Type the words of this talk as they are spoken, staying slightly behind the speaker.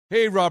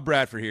Hey, Rob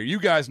Bradford here.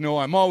 You guys know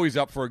I'm always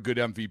up for a good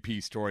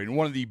MVP story, and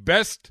one of the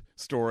best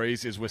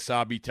stories is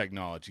Wasabi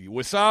Technology.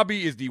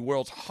 Wasabi is the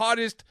world's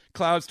hottest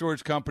cloud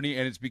storage company,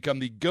 and it's become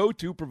the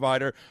go-to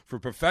provider for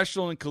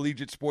professional and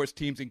collegiate sports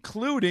teams,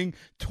 including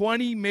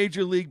 20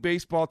 Major League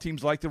Baseball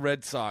teams like the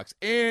Red Sox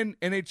and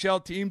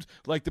NHL teams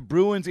like the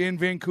Bruins and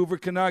Vancouver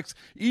Canucks.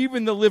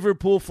 Even the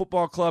Liverpool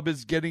Football Club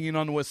is getting in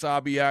on the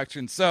Wasabi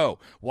action. So,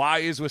 why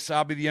is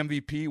Wasabi the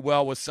MVP?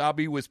 Well,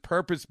 Wasabi was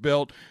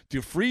purpose-built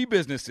to free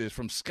businesses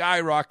from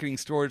skyrocketing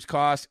storage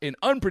costs and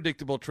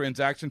unpredictable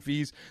transaction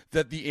fees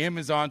that the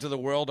Amazons of the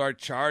world are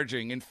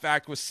charging. In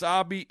fact,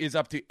 Wasabi is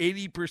up to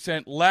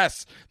 80%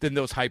 less than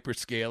those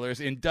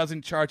hyperscalers and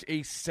doesn't charge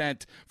a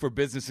cent for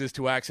businesses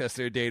to access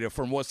their data.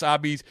 From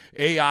Wasabi's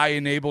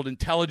AI-enabled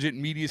intelligent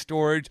media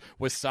storage,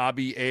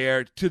 Wasabi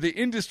Air, to the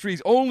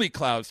industry's only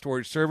cloud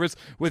storage service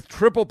with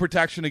triple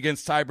protection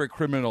against cyber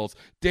criminals,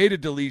 data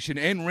deletion,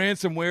 and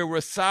ransomware,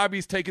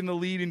 Wasabi's taken the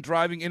lead in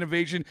driving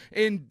innovation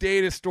in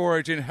data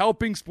storage and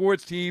helping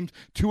sports teams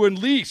to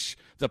unleash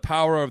the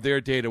power of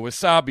their data.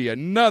 Wasabi,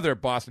 another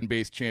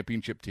Boston-based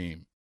championship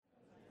team.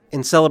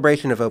 In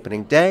celebration of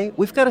opening day,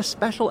 we've got a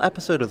special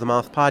episode of the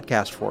Moth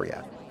Podcast for you.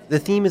 The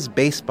theme is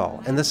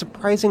baseball and the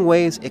surprising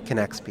ways it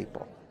connects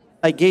people.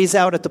 I gaze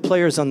out at the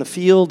players on the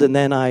field, and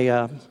then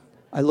I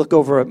look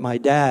over at my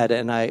dad,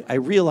 and I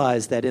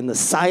realize that in the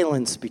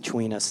silence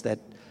between us that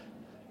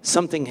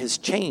something has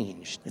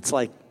changed. It's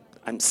like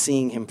I'm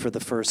seeing him for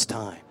the first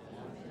time.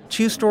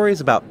 2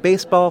 stories about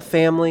baseball,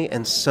 family,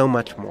 and so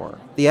much more.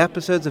 The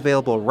episode's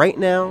available right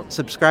now.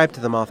 Subscribe to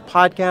the Moth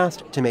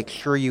Podcast to make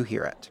sure you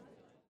hear it.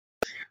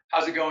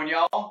 How's it going,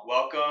 y'all?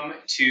 Welcome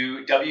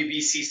to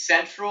WBC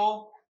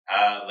Central.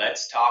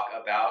 Let's talk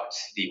about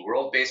the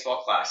World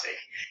Baseball Classic.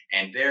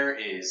 And there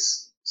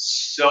is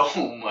so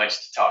much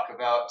to talk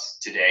about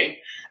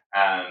today.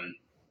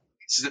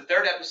 This is the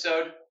 3rd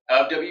episode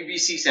of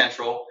WBC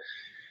Central.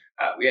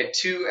 We had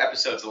 2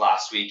 episodes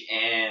last week,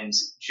 and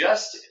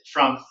just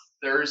from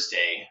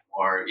Thursday,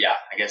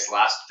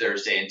 last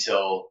Thursday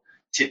until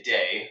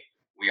today,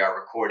 we are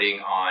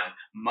recording on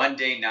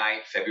Monday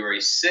night, February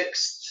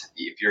 6th.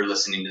 If you're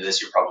listening to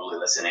this, you're probably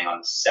listening on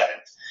the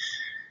 7th.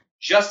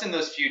 Just in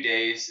those few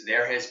days,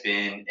 there has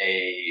been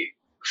a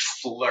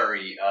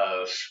flurry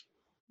of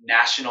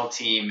national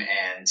team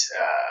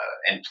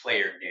and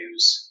player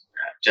news.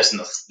 Just in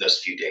those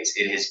few days,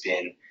 it has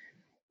been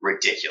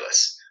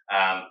ridiculous.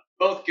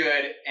 Both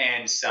good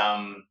and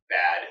some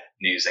bad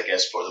news, I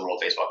guess, for the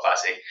World Baseball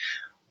Classic.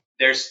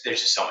 There's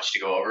just so much to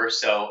go over.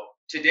 So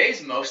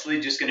today's mostly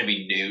just going to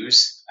be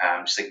news,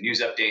 just like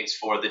news updates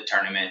for the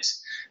tournament,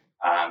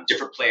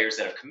 different players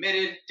that have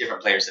committed,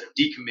 different players that have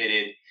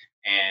decommitted,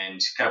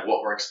 and kind of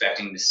what we're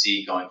expecting to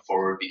see going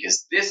forward.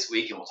 Because this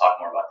week, and we'll talk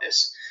more about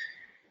this,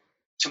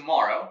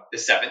 tomorrow, the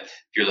 7th,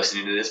 if you're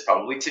listening to this,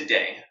 probably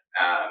today,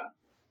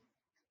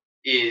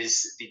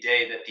 is the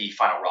day that the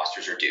final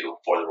rosters are due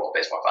for the World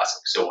Baseball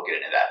Classic. So we'll get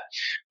into that.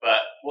 But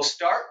we'll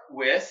start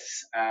with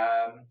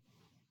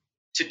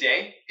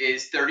today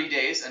is 30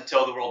 days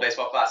until the World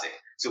Baseball Classic.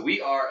 So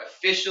we are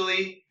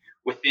officially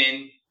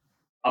within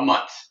a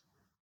month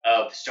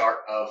of the start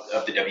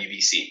of the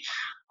WBC.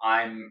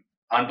 I'm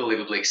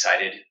unbelievably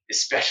excited,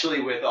 especially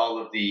with all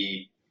of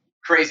the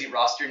crazy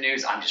roster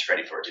news. I'm just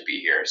ready for it to be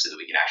here so that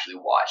we can actually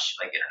watch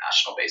like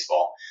international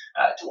baseball,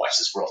 to watch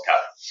this World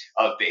Cup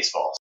of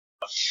baseball.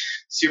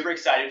 Super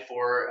excited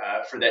for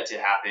that to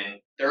happen.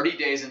 30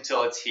 days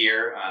until it's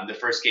here. The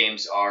first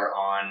games are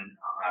on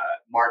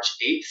March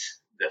 8th.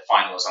 The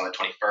final is on the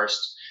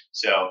 21st.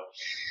 So,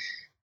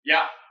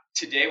 yeah,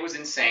 today was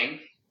insane.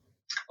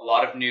 A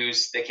lot of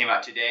news that came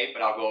out today,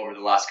 but I'll go over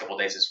the last couple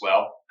of days as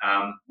well.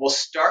 We'll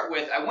start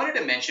with, I wanted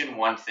to mention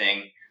one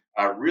thing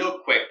real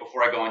quick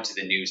before I go into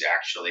the news,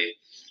 actually.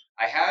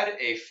 I had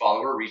a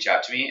follower reach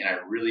out to me, and I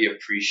really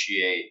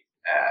appreciate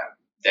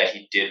that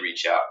he did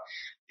reach out.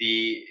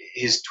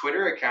 His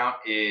Twitter account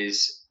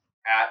is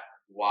at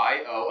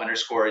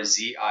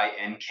YO_ZINKY,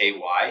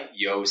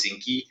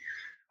 Yozinky.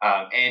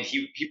 And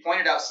he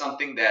pointed out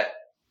something that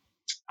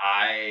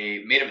I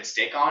made a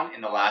mistake on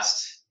in the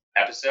last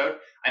episode.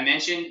 I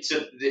mentioned,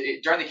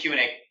 during the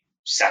Q&A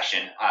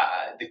section,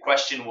 the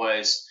question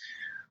was,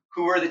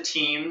 who are the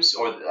teams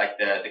or like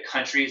the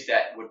countries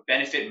that would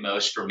benefit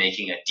most from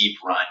making a deep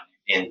run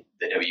in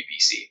the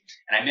WBC?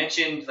 And I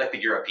mentioned like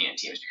the European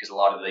teams, because a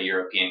lot of the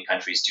European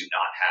countries do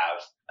not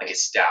have like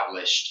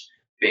established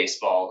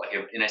baseball, like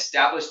an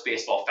established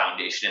baseball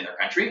foundation in their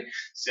country.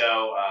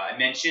 So I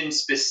mentioned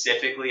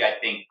specifically, I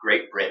think,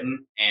 Great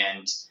Britain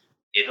and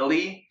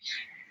Italy.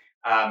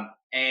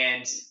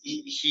 And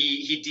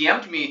he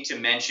DM'd me to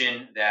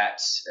mention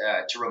that,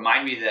 to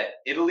remind me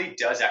that Italy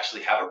does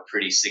actually have a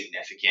pretty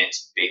significant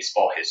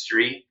baseball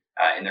history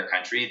in their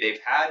country.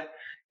 They've had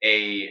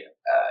a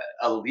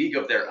league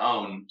of their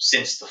own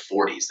since the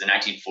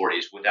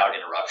 1940s, without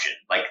interruption.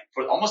 Like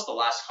for almost the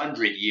last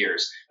 100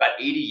 years, about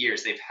 80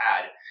 years, they've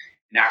had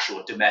an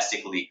actual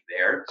domestic league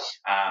there.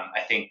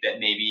 I think that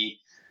maybe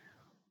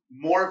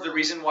more of the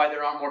reason why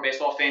there aren't more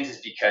baseball fans is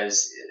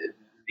because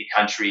the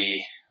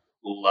country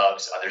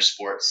loves other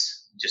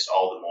sports just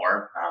all the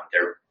more.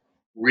 They're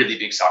really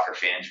big soccer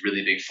fans,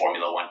 really big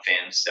Formula One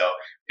fans. So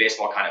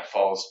baseball kind of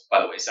falls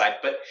by the wayside.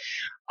 But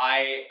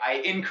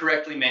I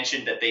incorrectly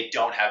mentioned that they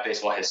don't have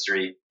baseball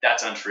history.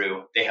 That's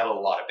untrue. They have a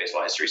lot of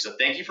baseball history. So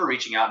thank you for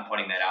reaching out and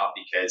pointing that out,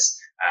 because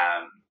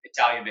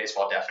Italian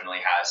baseball definitely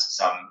has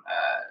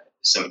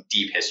some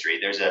deep history.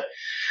 There's a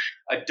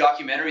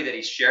documentary that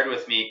he shared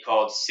with me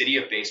called City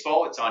of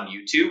Baseball. It's on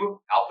YouTube.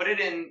 I'll put it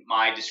in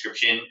my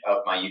description of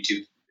my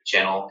YouTube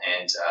channel,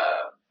 and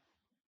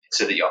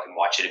so that y'all can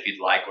watch it if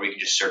you'd like, or you can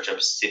just search up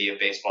City of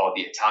Baseball,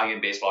 the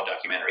Italian baseball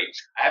documentary.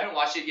 I haven't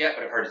watched it yet,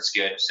 but I've heard it's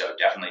good, so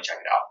definitely check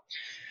it out.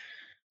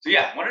 So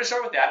yeah, I wanted to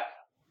start with that.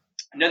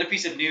 Another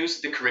piece of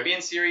news, the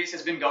Caribbean Series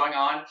has been going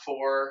on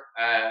for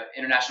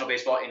international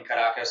baseball in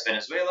Caracas,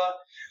 Venezuela.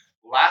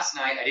 Last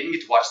night, I didn't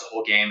get to watch the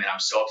whole game, and I'm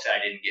so upset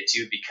I didn't get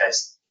to,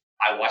 because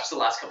I watched the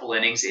last couple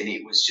innings, and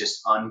it was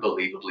just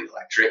unbelievably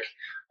electric.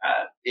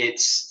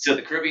 So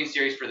the Caribbean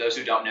Series, for those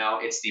who don't know,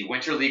 it's the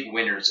Winter League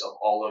winners of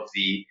all of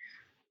the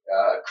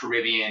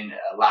Caribbean,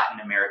 Latin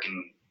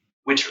American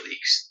Winter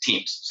Leagues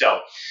teams. So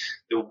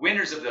the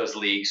winners of those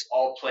leagues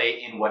all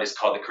play in what is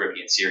called the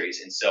Caribbean Series.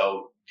 And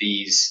so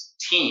these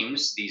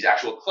teams, these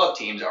actual club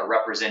teams, are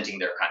representing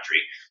their country.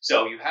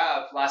 So you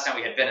have, last time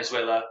we had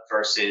Venezuela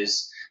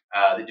versus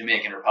the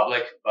Dominican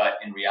Republic, but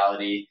in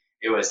reality,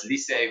 it was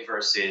Licey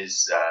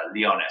versus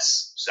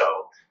Leones. So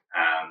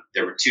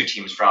there were two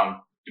teams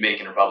from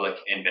Dominican Republic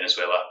and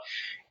Venezuela.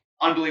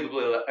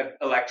 Unbelievably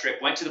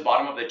electric. Went to the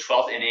bottom of the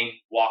 12th inning,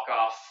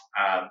 walk-off.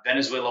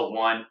 Venezuela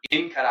won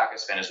in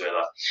Caracas,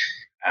 Venezuela.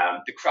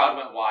 The crowd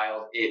went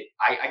wild.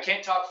 I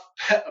can't talk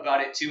about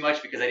it too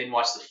much because I didn't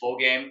watch the full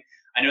game.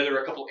 I know there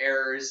were a couple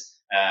errors,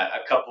 a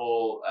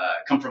couple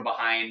come from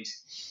behind.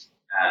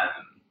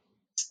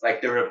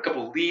 Like there were a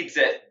couple leads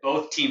that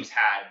both teams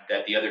had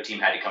that the other team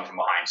had to come from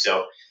behind.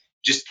 So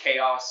just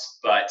chaos.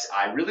 But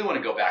I really want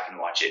to go back and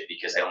watch it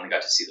because I only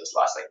got to see those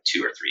last like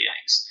 2 or 3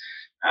 innings.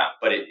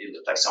 But it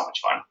looked like so much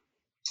fun.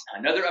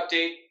 Another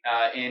update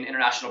in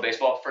international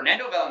baseball,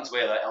 Fernando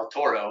Valenzuela, El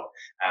Toro,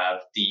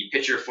 the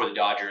pitcher for the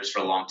Dodgers for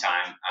a long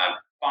time,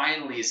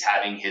 finally is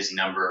having his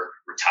number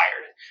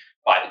retired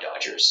by the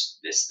Dodgers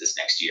this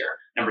next year.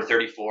 Number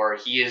 34,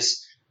 he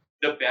is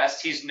the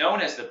best. He's known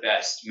as the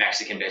best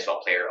Mexican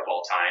baseball player of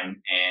all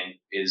time and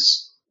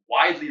is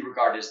widely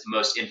regarded as the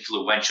most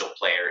influential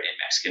player in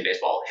Mexican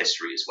baseball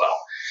history as well.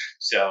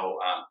 So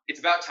it's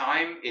about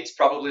time. It's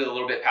probably a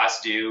little bit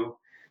past due.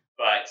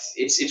 But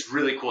it's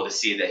really cool to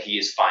see that he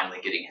is finally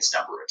getting his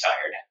number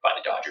retired by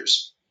the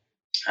Dodgers.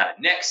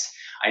 Next,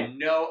 I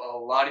know a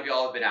lot of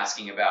y'all have been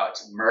asking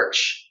about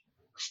merch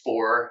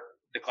for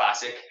the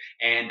Classic,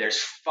 and there's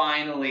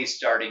finally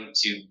starting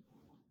to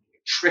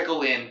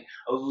trickle in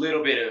a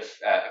little bit of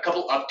a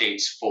couple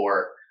updates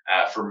for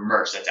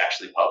merch that's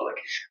actually public.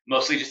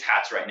 Mostly just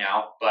hats right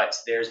now, but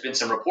there's been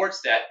some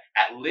reports that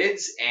at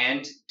Lids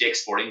and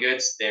Dick's Sporting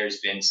Goods, there's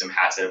been some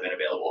hats that have been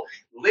available.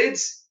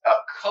 Lids, a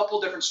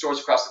couple different stores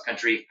across the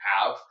country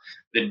have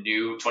the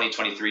new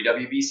 2023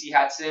 WBC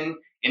hats in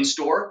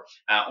store.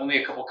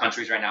 Only a couple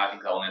countries right now. I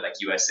think only like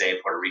USA,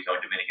 Puerto Rico,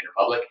 and Dominican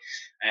Republic.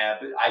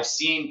 But I've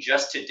seen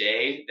just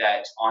today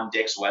that on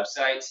Dick's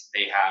website,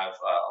 they have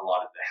a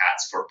lot of the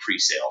hats for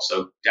pre-sale.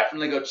 So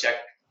definitely go check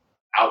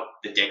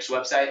out the Dick's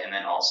website, and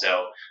then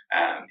also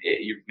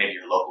maybe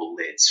your local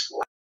Lids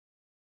will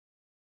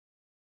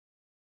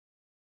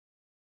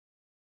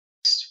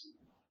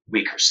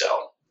week or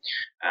so.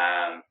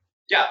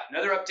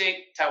 Another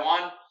update,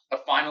 Taiwan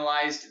have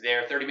finalized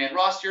their 30-man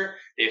roster.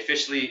 They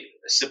officially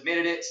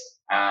submitted it.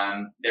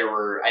 There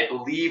were, I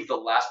believe the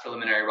last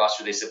preliminary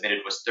roster they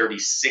submitted was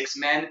 36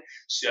 men.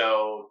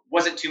 So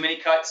wasn't too many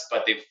cuts,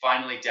 but they're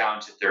finally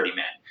down to 30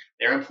 men.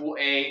 They're in Pool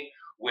A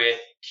with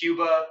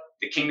Cuba,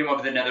 the Kingdom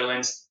of the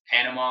Netherlands,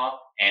 Panama,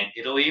 and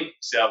Italy.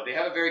 So they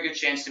have a very good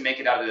chance to make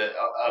it out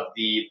of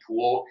the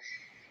pool.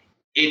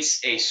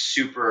 It's a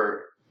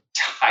super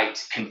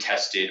tight,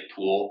 contested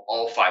pool.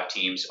 All 5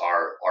 teams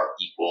are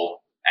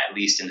equal, at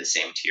least in the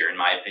same tier, in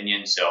my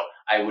opinion. So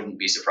I wouldn't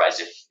be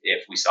surprised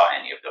if we saw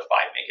any of the 5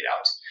 make it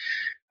out.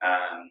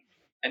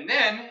 And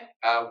then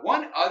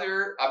one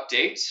other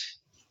update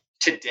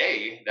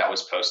today that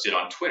was posted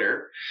on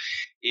Twitter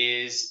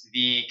is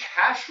the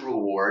cash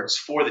rewards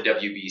for the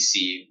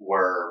WBC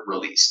were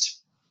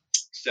released.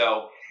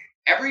 So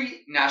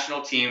every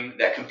national team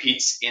that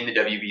competes in the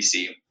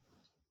WBC,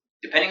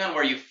 depending on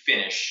where you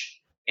finish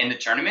in the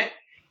tournament,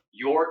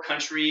 your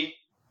country's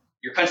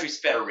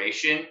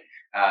federation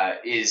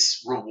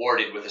is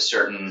rewarded with a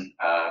certain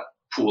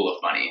pool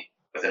of money,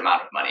 with an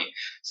amount of money.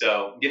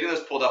 So getting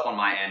those pulled up on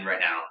my end right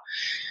now.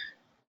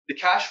 The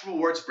cash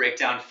rewards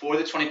breakdown for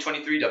the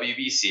 2023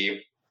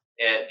 WBC,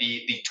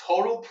 the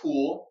total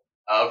pool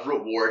of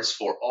rewards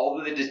for all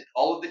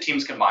of the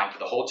teams combined for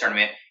the whole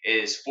tournament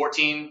is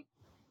 $14,400,000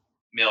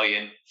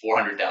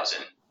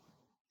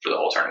 for the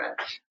whole tournament.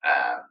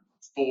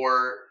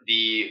 For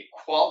the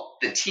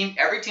team,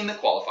 every team that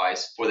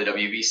qualifies for the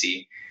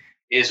WBC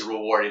is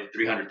rewarded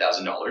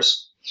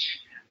 $300,000.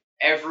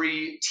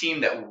 every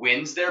team that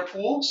wins their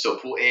pool, so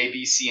pool A,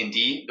 B, C, and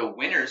D, the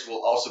winners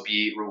will also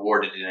be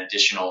rewarded an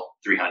additional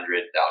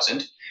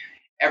 $300,000.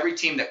 Every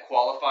team that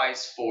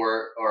qualifies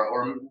for,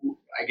 or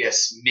I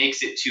guess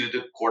makes it to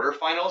the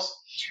quarterfinals,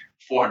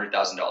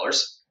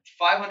 $400,000.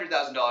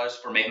 $500,000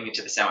 for making it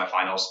to the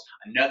semifinals,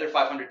 another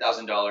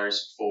 $500,000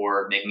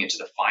 for making it to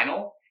the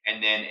final,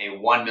 and then a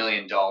 $1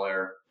 million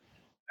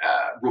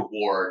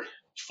reward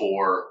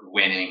for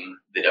winning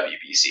the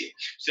WBC.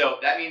 So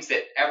that means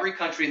that every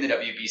country in the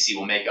WBC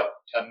will make up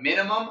a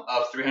minimum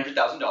of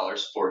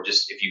 $300,000 for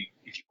just if you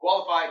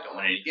qualify, don't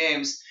win any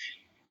games,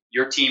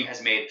 your team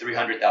has made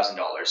 $300,000.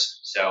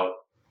 So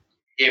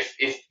if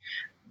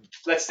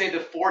let's say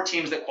the 4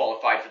 teams that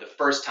qualified for the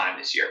first time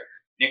this year,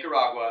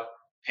 Nicaragua,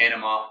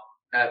 Panama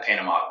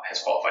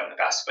has qualified in the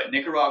past, but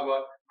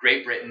Nicaragua,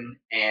 Great Britain,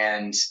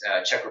 and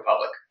Czech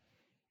Republic,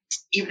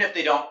 even if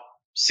they don't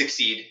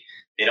succeed,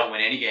 they don't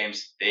win any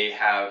games, they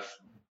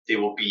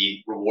will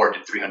be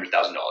rewarded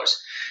 $300,000.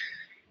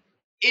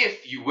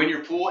 If you win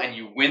your pool and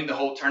you win the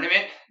whole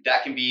tournament,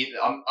 that can be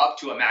up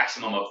to a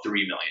maximum of $3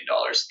 million.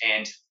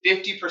 And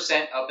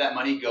 50% of that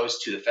money goes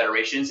to the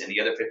federations and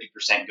the other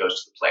 50%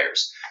 goes to the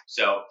players.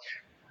 So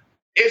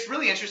it's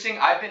really interesting.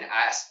 I've been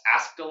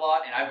asked a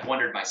lot, and I've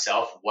wondered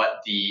myself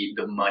what the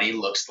money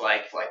looks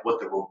like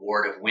what the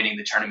reward of winning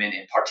the tournament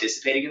and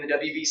participating in the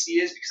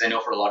WBC is, because I know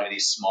for a lot of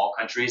these small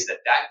countries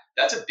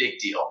that's a big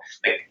deal.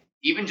 Like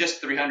even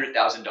just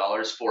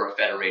 $300,000 for a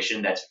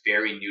federation that's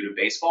very new to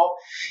baseball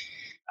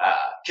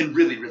can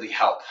really, really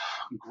help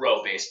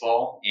grow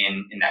baseball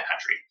in that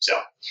country. So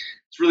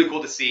it's really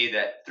cool to see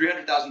that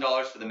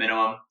 $300,000 for the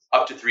minimum,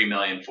 up to $3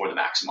 million for the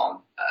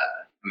maximum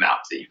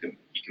amount that you can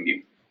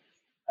be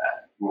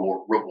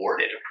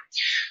rewarded.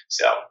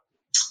 So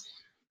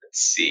let's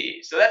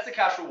see. So that's the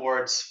cash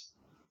rewards.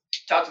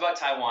 Talked about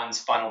Taiwan's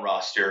final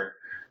roster.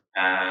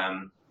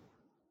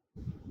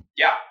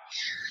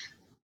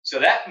 So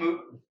that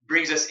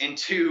brings us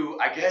into,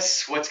 I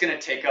guess, what's going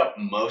to take up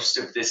most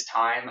of this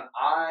time.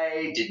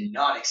 I did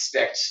not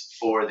expect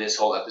for this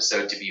whole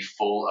episode to be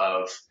full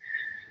of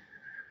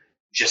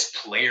just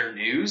player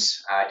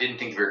news. I didn't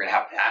think we were going to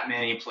have that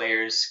many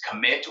players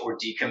commit or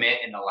decommit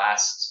in the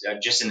last,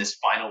 just in this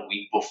final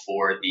week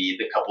before the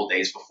couple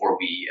days before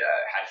we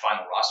had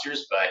final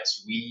rosters, but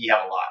we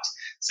have a lot.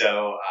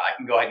 So I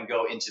can go ahead and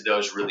go into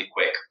those really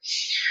quick.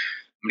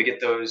 I'm going to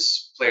get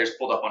those players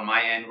pulled up on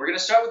my end. We're going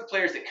to start with the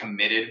players that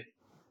committed,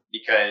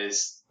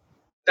 because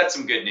that's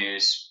some good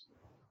news.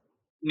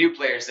 New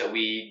players that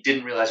we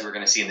didn't realize we were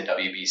going to see in the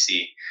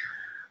WBC.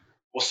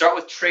 We'll start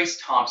with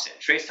Trace Thompson.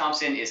 Trace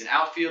Thompson is an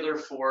outfielder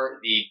for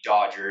the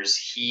Dodgers.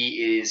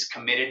 He is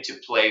committed to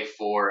play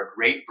for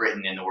Great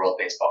Britain in the World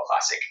Baseball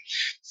Classic.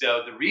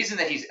 So the reason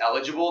that he's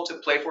eligible to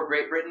play for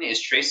Great Britain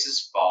is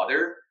Trace's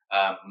father,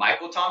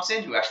 Michael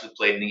Thompson, who actually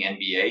played in the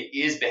NBA,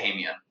 is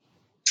Bahamian.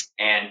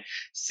 And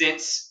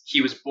since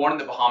he was born in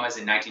the Bahamas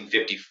in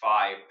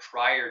 1955,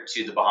 prior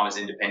to the Bahamas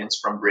independence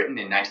from Britain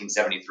in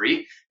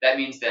 1973, that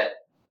means that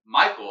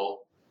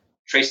Michael,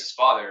 Trace's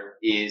father,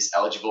 is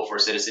eligible for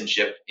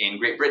citizenship in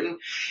Great Britain.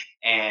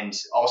 And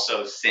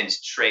also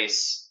since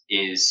Trace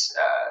is,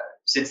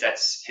 since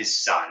that's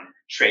his son,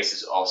 Trace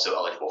is also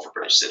eligible for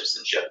British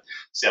citizenship.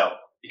 So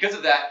because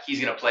of that, he's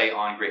going to play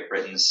on Great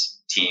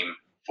Britain's team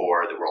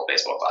for the World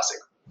Baseball Classic.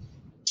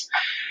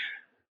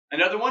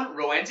 Another one,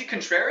 Roansy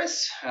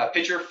Contreras,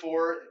 pitcher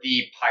for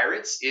the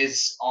Pirates,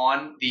 is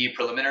on the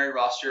preliminary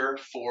roster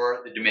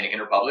for the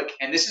Dominican Republic.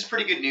 And this is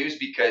pretty good news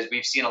because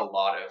we've seen a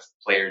lot of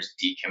players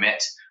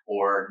decommit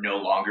or no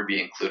longer be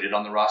included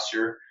on the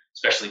roster,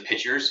 especially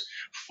pitchers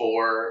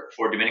for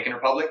Dominican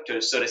Republic.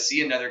 So to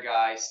see another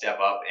guy step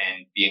up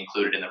and be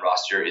included in the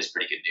roster is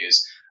pretty good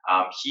news.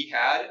 He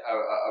had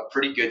a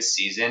pretty good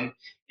season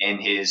in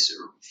his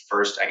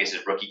first, I guess,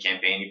 his rookie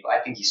campaign. I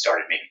think he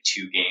started maybe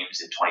 2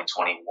 games in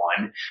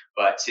 2021,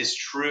 but his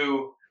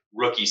true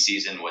rookie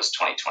season was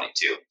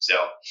 2022. So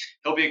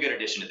he'll be a good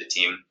addition to the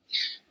team.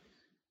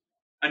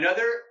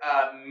 Another,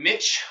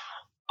 Mitch,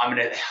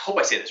 hope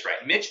I say this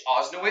right. Mitch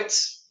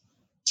Osnowitz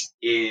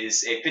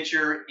is a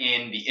pitcher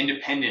in the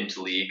Independent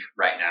League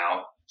right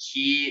now.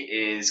 He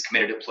is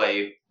committed to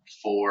play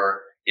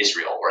for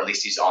Israel, or at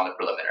least he's on the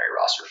preliminary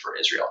roster for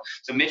Israel.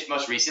 So Mitch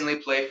most recently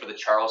played for the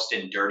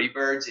Charleston Dirty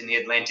Birds in the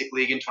Atlantic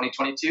League in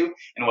 2022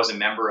 and was a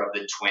member of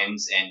the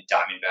Twins and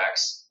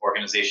Diamondbacks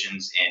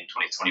organizations in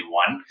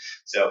 2021.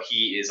 So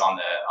he is on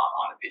the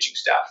pitching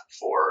staff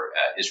for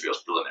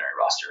Israel's preliminary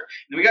roster. And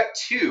then we got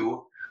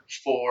 2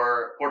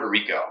 for Puerto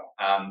Rico.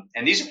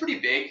 And these are pretty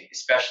big,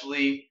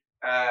 especially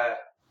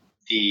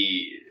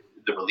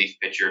the relief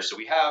pitcher. So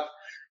we have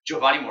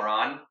Giovanni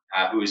Moran,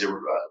 who is a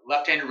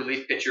left-handed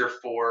relief pitcher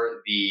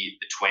for the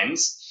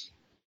Twins.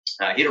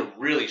 He had a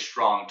really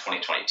strong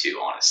 2022,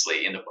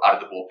 honestly, out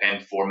of the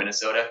bullpen for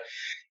Minnesota.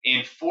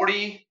 In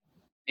 40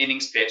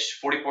 innings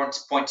pitched,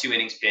 40.2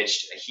 innings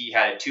pitched, he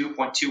had a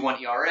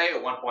 2.21 ERA, a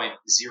 1.05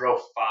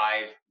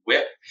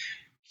 WHIP,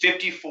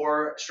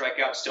 54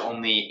 strikeouts to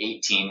only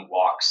 18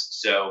 walks.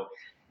 So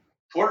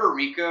Puerto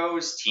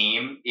Rico's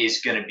team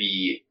is going to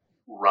be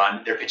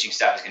their pitching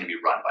staff is going to be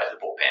run by the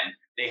bullpen.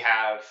 they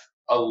have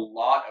a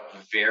lot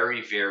of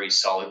very, very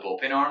solid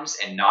bullpen arms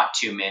and not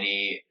too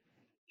many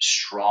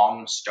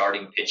strong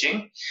starting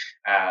pitching.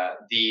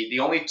 The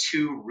only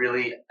two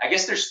really, I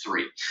guess there's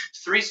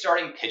three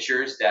starting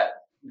pitchers that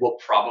will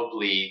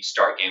probably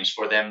start games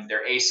for them.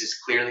 Their ace is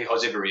clearly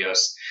Jose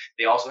Barrios.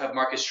 They also have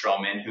Marcus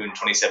Stroman, who in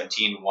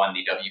 2017 won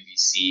the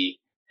WBC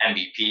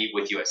MVP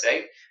with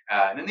USA.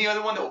 And then the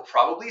other one that we'll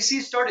probably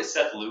see start is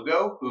Seth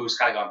Lugo, who's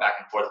kind of gone back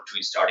and forth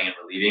between starting and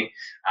relieving.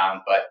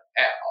 But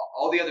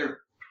all the other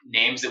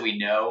names that we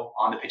know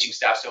on the pitching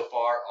staff so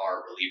far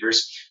are relievers.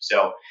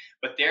 So,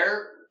 but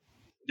their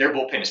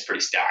bullpen is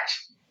pretty stacked.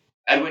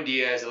 Edwin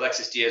Diaz,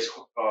 Alexis Diaz,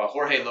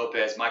 Jorge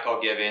Lopez, Michael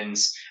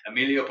Givens,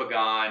 Emilio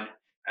Pagan,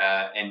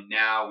 and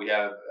now we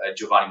have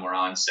Giovanni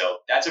Moran. So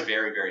that's a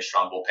very, very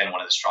strong bullpen,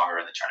 one of the stronger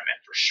in the tournament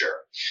for sure.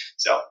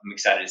 So I'm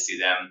excited to see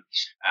them.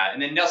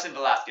 And then Nelson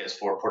Velasquez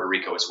for Puerto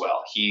Rico as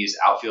well. He's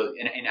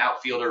an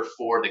outfielder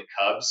for the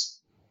Cubs.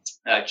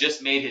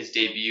 Just made his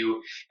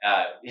debut,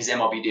 his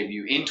MLB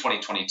debut in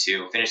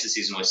 2022. Finished the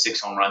season with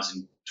 6 home runs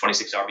and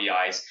 26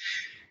 RBIs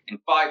and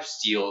 5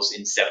 steals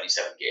in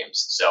 77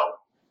 games. So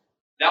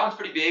that one's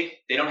pretty big.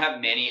 They don't have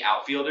many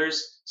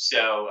outfielders,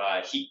 so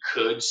he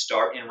could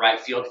start in right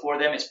field for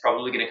them. It's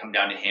probably going to come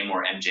down to him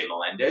or MJ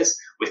Melendez,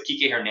 with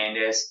Kike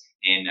Hernandez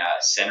in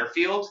center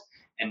field.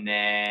 And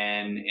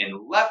then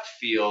in left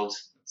field,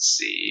 let's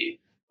see,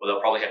 well,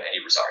 they'll probably have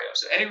Eddie Rosario.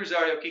 So Eddie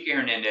Rosario, Kike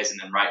Hernandez, and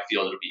then right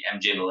field, it'll be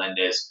MJ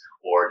Melendez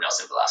or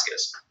Nelson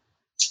Velasquez.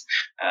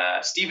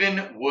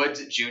 Stephen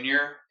Woods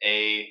Jr.,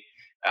 a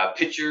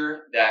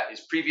pitcher that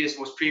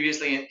was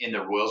previously in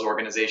the Royals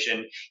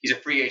organization. He's a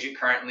free agent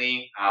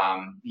currently.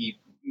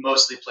 He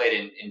mostly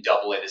played in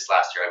Double-A this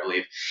last year, I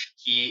believe.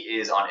 He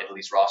is on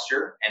Italy's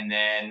roster. And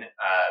then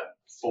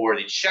for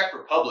the Czech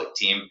Republic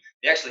team,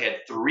 they actually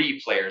had 4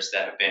 players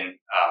that have been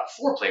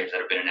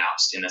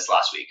announced in this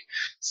last week.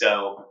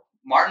 So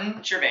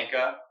Martin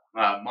Chervenka,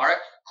 Marek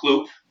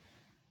Klup,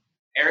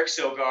 Eric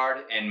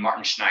Sogard, and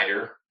Martin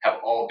Schneider have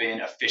all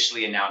been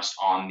officially announced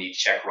on the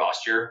Czech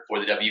roster for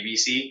the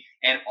WBC.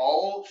 And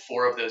all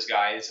 4 of those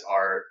guys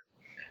are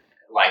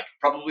like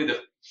probably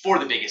the 4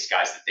 of the biggest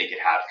guys that they could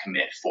have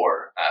commit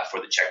for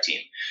the Czech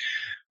team.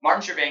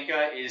 Martin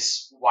Chervenka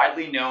is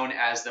widely known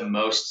as the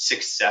most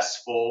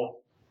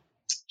successful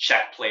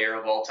Czech player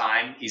of all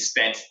time. He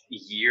spent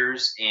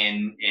years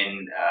in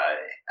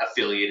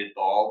affiliated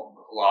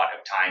ball, a lot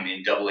of time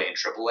in Double-A and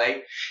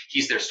Triple-A.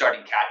 He's their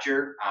starting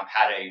catcher.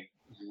 Had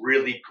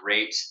really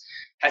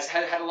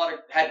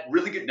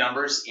good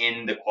numbers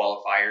in the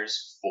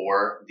qualifiers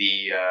for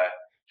the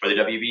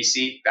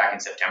WBC back in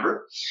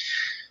September.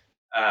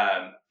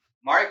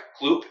 Marek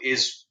Klup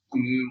is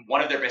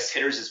one of their best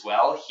hitters as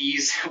well.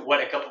 He's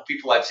what a couple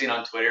people I've seen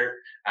on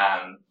Twitter,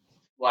 a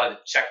lot of the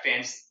Czech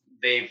fans,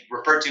 they've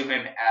referred to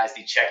him as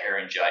the Czech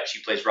Aaron Judge.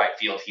 He plays right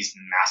field. He's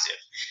massive.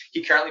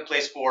 He currently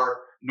plays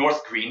for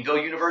North Greenville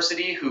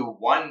University, who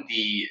won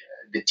the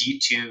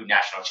D2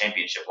 national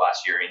championship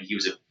last year, and he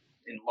was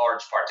in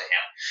large part to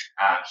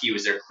him. He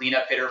was their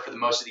cleanup hitter for the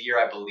most of the year,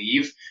 I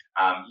believe.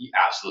 He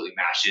absolutely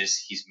mashes.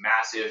 He's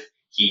massive.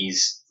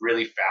 He's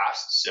really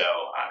fast, so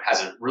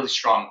has a really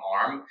strong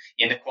arm.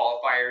 In the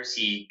qualifiers,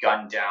 he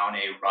gunned down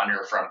a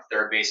runner from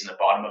third base in the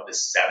bottom of the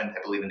 7th,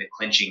 I believe, in the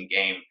clinching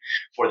game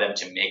for them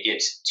to make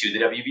it to the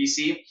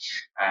WBC.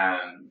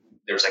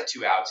 There was like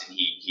 2 outs, and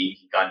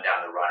he gunned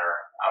down the runner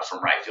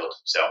from right field.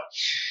 So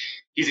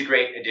he's a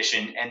great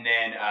addition. And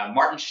then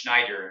Martin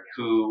Schneider,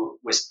 who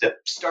was the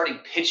starting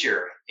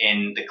pitcher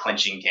in the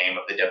clinching game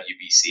of the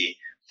WBC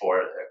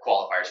for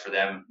qualifiers for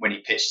them, when he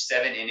pitched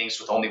 7 innings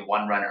with only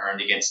 1 run earned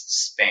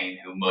against Spain,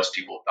 who most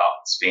people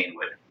thought Spain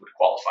would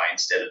qualify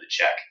instead of the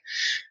Czech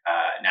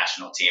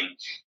national team.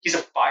 He's a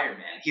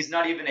fireman. He's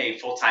not even a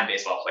full-time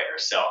baseball player,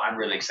 so I'm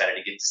really excited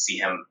to get to see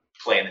him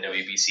play in the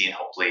WBC and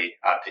hopefully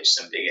pitch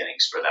some big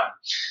innings for them.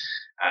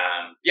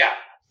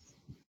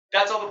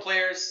 That's all the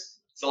players.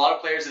 It's a lot of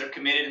players that have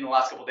committed in the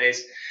last couple of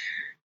days.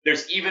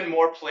 There's even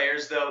more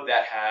players, though,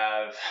 that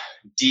have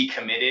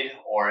decommitted,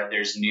 or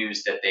there's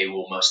news that they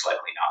will most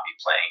likely not be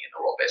playing in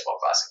the World Baseball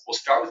Classic. We'll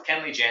start with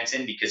Kenley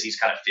Jansen because he's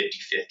kind of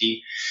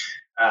 50-50.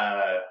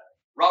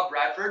 Rob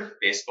Bradford,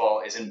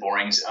 Baseball Isn't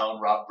Boring's own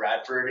Rob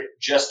Bradford,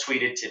 just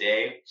tweeted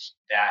today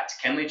that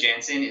Kenley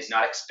Jansen is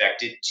not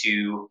expected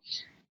to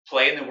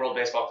play in the World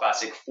Baseball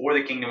Classic for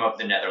the Kingdom of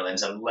the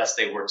Netherlands unless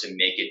they were to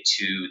make it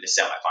to the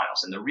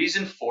semifinals. And the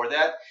reason for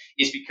that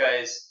is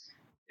because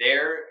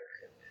their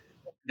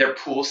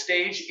pool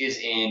stage is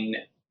in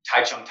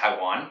Taichung,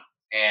 Taiwan,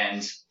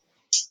 and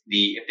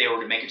if they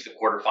were to make it to the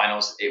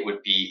quarterfinals, it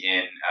would be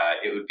in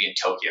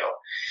Tokyo.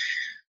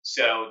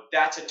 So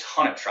that's a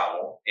ton of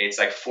travel. It's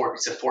like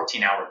it's a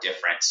 14-hour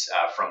difference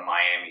from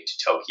Miami to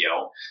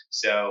Tokyo.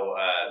 So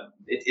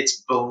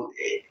it's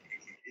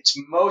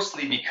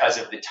mostly because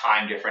of the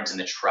time difference and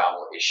the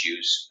travel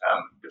issues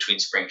between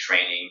spring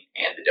training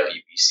and the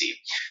WBC.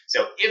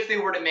 So if they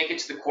were to make it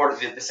to the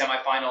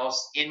semifinals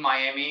in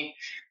Miami,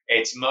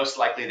 it's most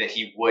likely that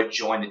he would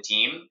join the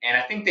team. And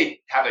I think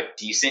they have a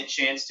decent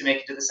chance to make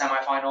it to the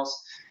semifinals.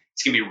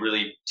 it's going to be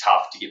really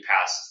tough to get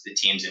past the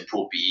teams in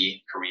Pool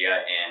B,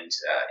 Korea,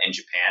 and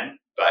Japan,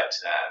 but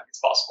it's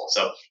possible.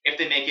 So if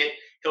they make it,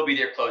 he'll be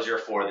their closer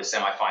for the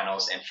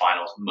semifinals and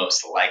finals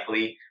most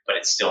likely, but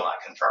it's still not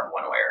confirmed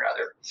one way or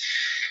another.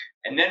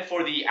 And then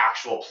for the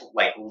actual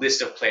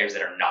list of players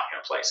that are not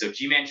going to play. So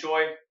Ji-Man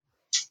Choi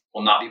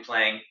will not be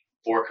playing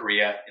for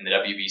Korea in the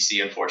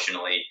WBC,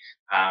 unfortunately.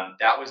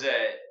 That was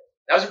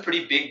a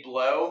pretty big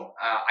blow.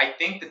 I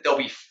think that they'll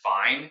be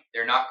fine.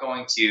 They're not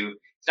going to.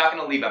 It's not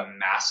going to leave a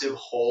massive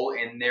hole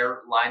in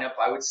their lineup,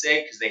 I would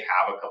say, because they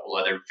have a couple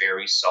other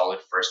very solid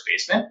first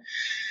basemen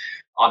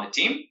on the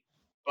team.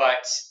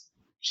 But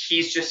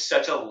he's just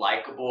such a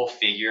likable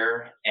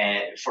figure,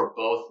 and for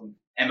both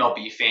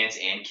MLB fans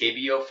and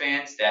KBO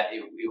fans, that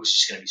it was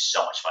just going to be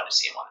so much fun to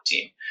see him on the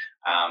team.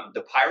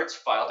 The Pirates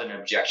filed an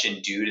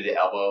objection due to the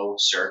elbow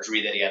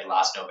surgery that he had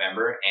last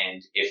November,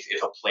 and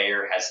if a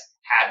player has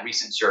had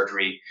recent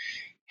surgery,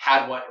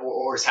 had one,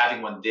 or is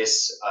having one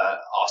this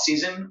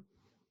offseason,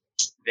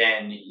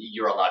 then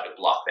you're allowed to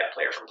block that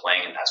player from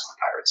playing, and that's what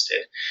the Pirates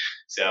did.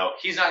 So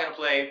he's not going to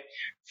play.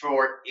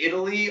 For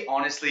Italy,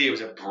 honestly, it was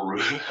a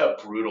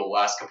brutal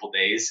last couple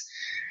days.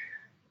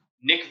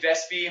 Nick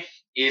Vespi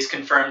is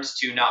confirmed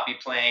to not be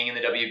playing in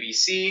the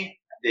WBC.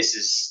 This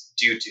is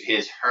due to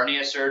his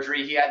hernia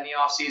surgery he had in the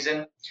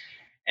offseason.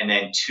 And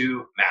then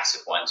two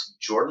massive ones.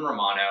 Jordan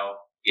Romano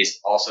is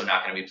also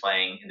not going to be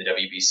playing in the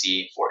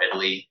WBC for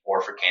Italy or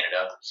for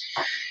Canada.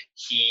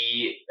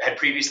 He had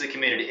previously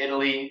committed to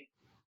Italy.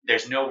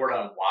 There's no word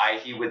on why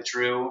he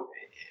withdrew.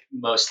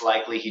 Most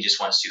likely he just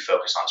wants to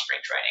focus on spring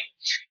training.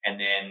 And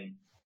then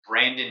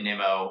Brandon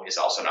Nimmo is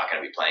also not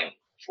going to be playing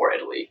for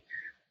Italy.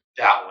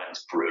 That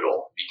one's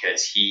brutal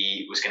because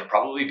he was going to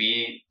probably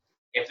be,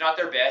 if not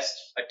their best,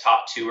 a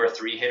top 2 or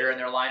 3 hitter in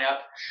their lineup.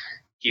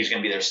 He was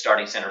going to be their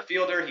starting center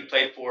fielder. He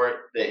played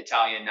for the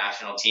Italian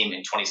national team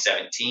in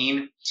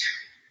 2017.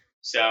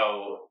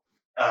 So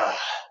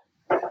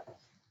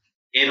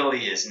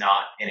Italy is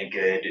not in a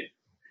good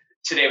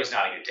 – today was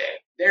not a good day.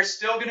 They're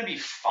still going to be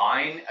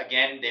fine.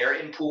 Again, they're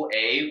in Pool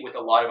A with a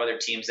lot of other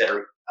teams that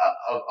are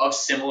of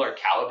similar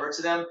caliber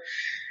to them,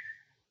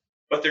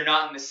 but they're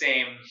not in the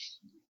same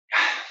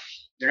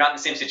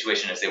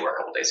situation as they were a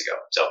couple days ago.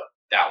 So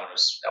that one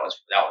was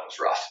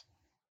rough.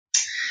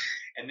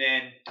 And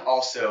then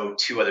also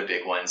 2 other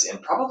big ones,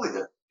 and probably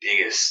the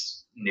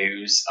biggest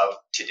news of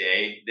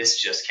today. This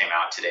just came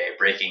out today,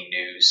 breaking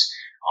news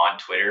on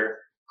Twitter.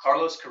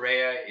 Carlos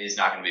Correa is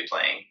not going to be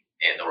playing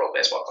in the World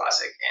Baseball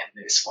Classic,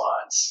 and this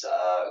one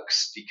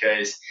sucks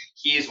because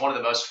he is one of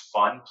the most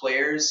fun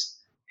players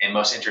and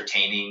most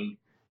entertaining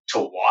to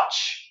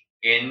watch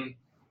in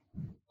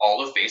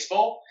all of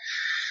baseball.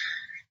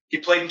 He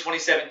played in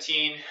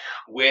 2017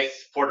 with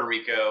Puerto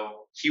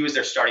Rico. He was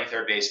their starting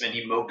third baseman.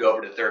 He moved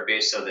over to third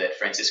base so that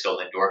Francisco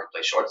Lindor could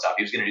play shortstop.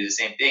 He was going to do the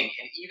same thing.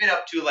 And even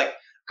up to a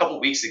couple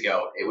weeks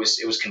ago, it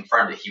was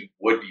confirmed that he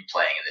would be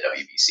playing in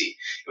the WBC.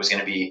 It was going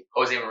to be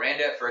Jose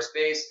Miranda at first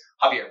base,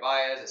 Javier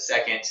Baez at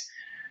second,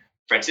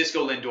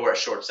 Francisco Lindor at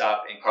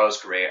shortstop, and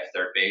Carlos Correa at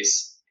third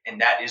base.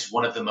 And that is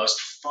one of the most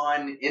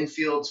fun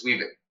infields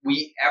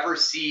we ever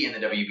see in the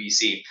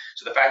WBC.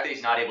 So the fact that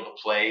he's not able to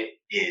play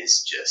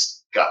is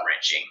just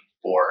gut-wrenching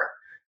for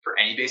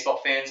any baseball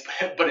fans,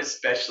 but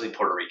especially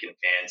Puerto Rican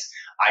fans.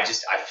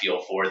 I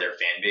feel for their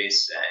fan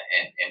base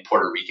and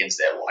Puerto Ricans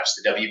that watch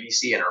the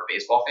WBC and are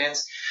baseball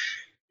fans,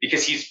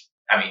 because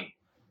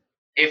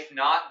if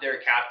not their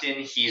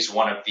captain, he's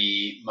one of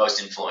the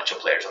most influential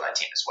players on that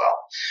team as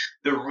well.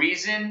 The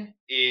reason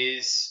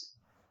is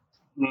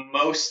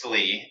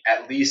mostly,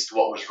 at least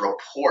what was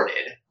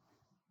reported,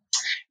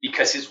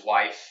 because his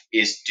wife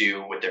is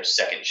due with their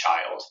second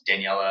child.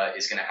 Daniela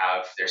is going to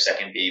have their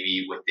second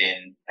baby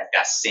within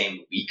that same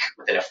week,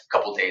 within a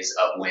couple days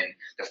of when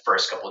the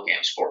first couple of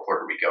games for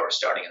Puerto Rico are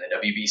starting in the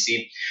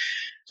WBC.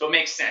 So it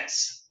makes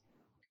sense.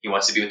 He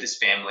wants to be with his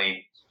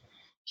family.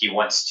 He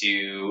wants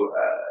to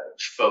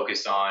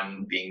focus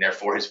on being there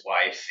for his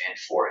wife and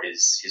for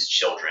his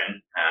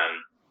children.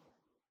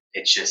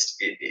 It just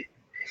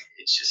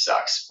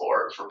sucks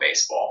for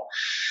baseball.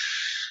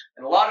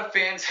 And a lot of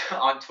fans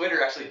on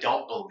Twitter actually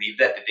don't believe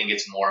that. They think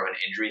it's more of an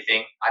injury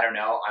thing. I don't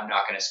know. I'm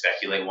not going to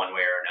speculate one way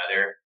or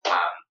another.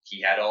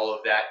 He had all of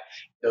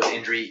those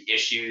injury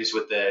issues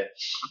with the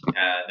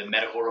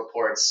medical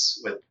reports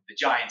with the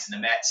Giants and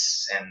the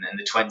Mets and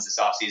the Twins this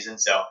offseason.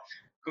 So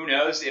who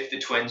knows if the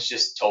Twins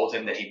just told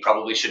him that he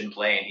probably shouldn't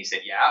play and he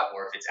said yeah,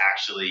 or if it's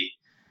actually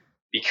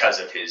because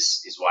of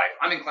his wife.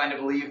 I'm inclined to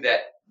believe that,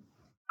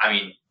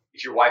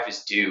 if your wife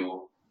is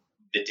due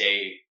the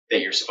day that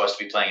you're supposed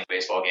to be playing a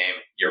baseball game,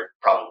 you're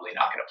probably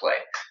not going to play.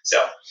 So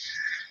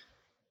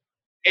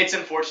it's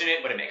unfortunate,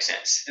 but it makes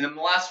sense. And then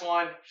the last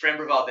one,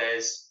 Framber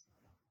Valdez,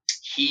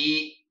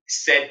 he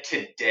said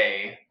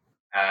today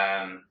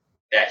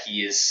that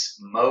he is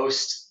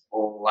most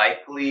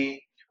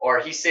likely,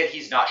 or he said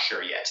he's not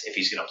sure yet if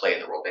he's going to play in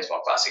the World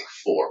Baseball Classic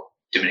for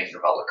Dominican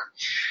Republic.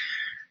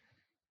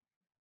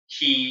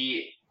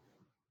 He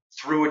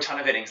threw a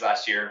ton of innings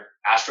last year.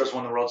 Astros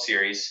won the World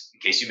Series, in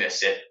case you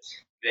missed it.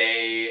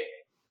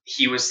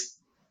 He was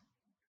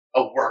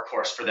a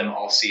workhorse for them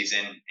all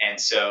season. And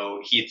so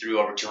he threw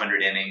over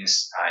 200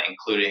 innings,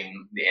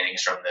 including the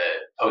innings from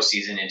the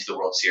postseason into the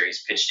World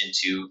Series, pitched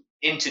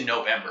into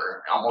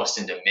November, almost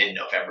into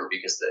mid-November,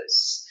 because the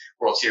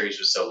World Series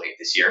was so late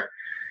this year.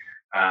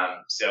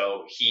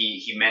 So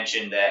he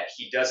mentioned that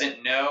he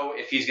doesn't know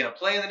if he's going to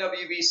play in the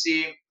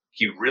WBC.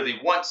 He really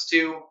wants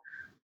to,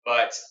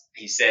 but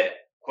he said,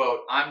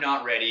 quote, "I'm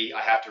not ready.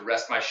 I have to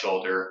rest my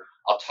shoulder.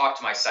 I'll talk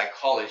to my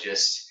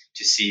psychologist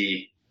to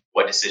see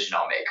what decision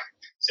I'll make."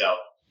 So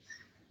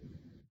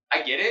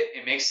I get it.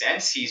 It makes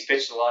sense. He's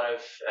pitched a lot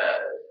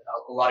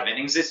of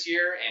innings this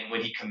year, and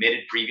when he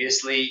committed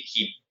previously,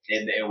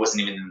 it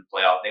wasn't even in the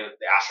playoff. The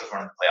Astros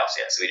weren't in the playoffs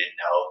yet, so he didn't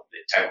know the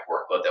type of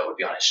workload that would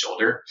be on his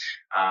shoulder.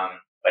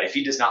 But if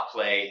he does not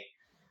play,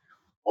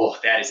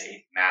 that is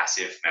a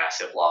massive,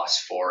 massive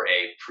loss for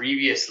a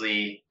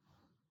previously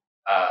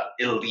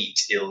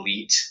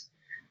elite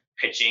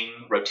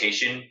pitching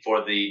rotation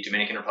for the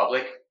Dominican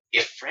Republic.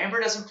 If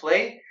Framber doesn't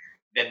play,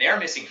 then they're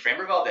missing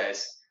Framber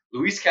Valdez,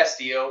 Luis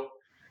Castillo,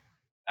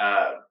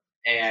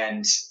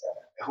 and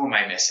who am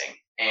I missing?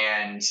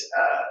 And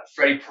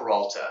Freddie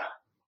Peralta.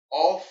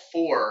 All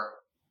four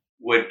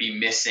would be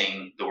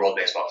missing the World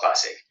Baseball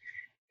Classic.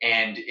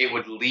 And it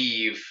would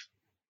leave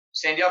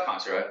Sandy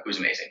Alcantara, who's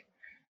amazing,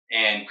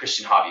 and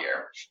Christian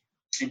Javier,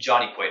 and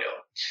Johnny Cueto.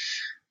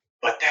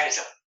 But that is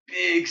a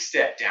big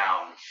step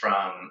down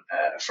from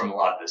a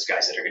lot of those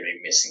guys that are going to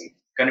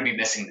be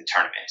missing the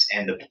tournament,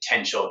 and the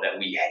potential that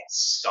we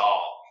saw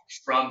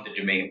from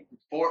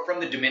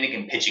the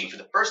Dominican pitching for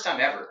the first time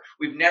ever.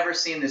 We've never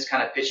seen this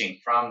kind of pitching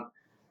from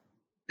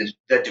the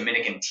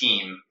Dominican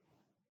team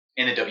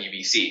in the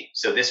WBC.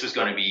 So this was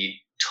going to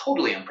be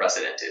totally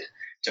unprecedented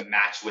to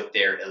match with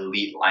their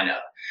elite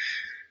lineup.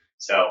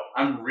 So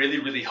I'm really,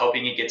 really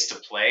hoping he gets to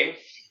play.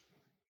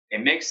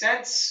 It makes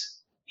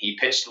sense. He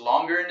pitched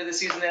longer into the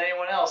season than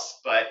anyone else,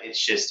 but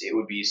it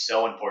would be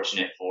so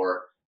unfortunate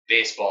for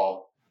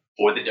baseball,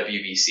 for the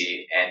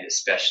WBC, and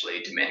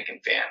especially Dominican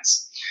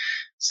fans.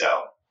 So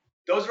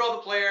those are all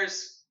the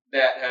players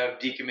that have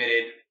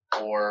decommitted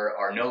or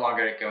are no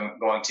longer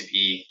going to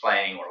be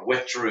playing, or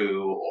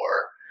withdrew,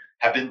 or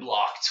have been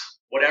blocked,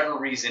 whatever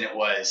reason it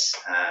was.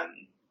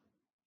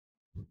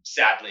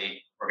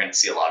 Sadly, we're going to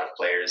see a lot of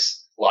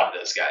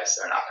those guys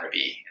are not going to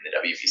be in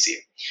the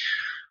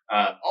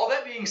WBC. All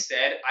that being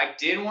said, I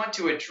did want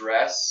to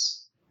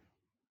address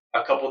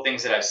a couple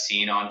things that I've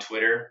seen on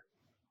Twitter,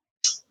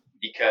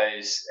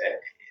 because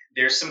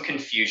there's some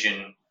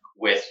confusion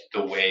with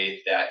the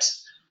way that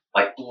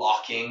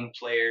blocking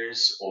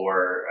players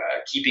or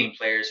keeping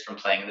players from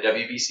playing in the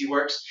WBC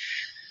works.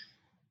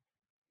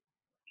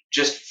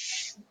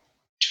 Just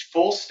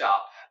full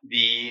stop.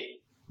 The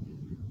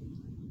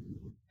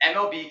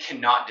MLB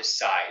cannot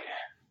decide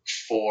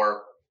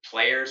for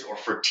players or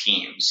for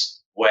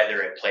teams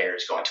whether a player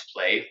is going to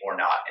play or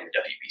not in the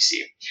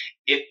WBC.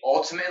 It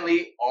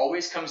ultimately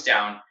always comes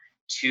down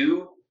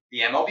to the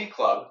MLB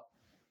club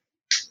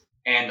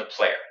and the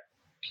player.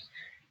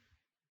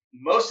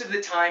 Most of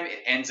the time, it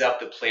ends up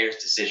the player's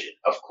decision.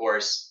 Of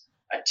course,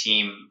 an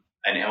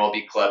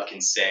MLB club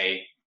can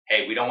say,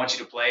 "Hey, we don't want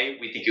you to play.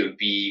 We think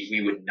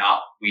we would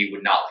not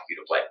like you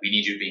to play. We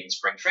need you to be in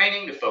spring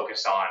training to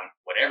focus on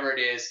whatever it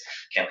is,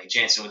 Kenley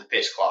Jansen with the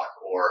pitch clock,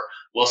 or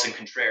Wilson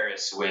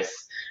Contreras with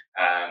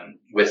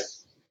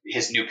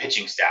his new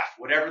pitching staff,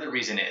 whatever the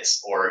reason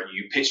is, or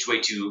you pitched way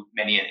too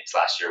many innings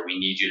last year. We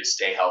need you to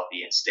stay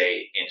healthy and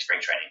stay in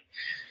spring training."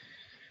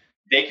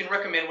 They can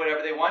recommend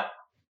whatever they want.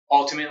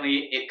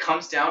 Ultimately, it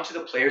comes down to the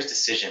player's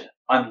decision,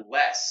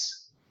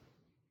 unless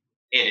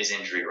it is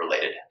injury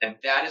related. And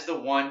that is the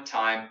one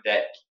time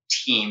that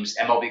teams,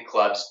 MLB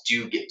clubs,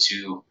 do get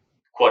to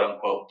quote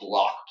unquote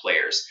block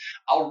players.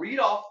 I'll read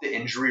off the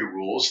injury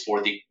rules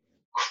for the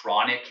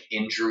chronic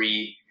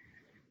injury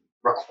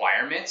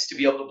requirements to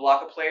be able to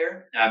block a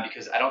player,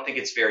 because I don't think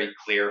it's very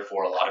clear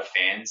for a lot of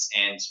fans,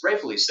 and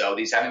rightfully so.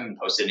 These haven't been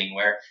posted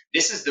anywhere.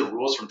 This is the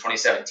rules from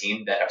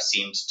 2017 that have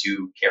seemed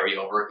to carry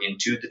over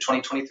into the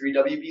 2023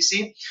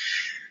 WBC.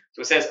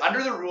 So it says,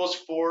 under the rules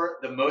for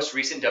the most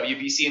recent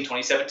WBC in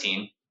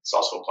 2017, this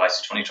also applies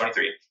to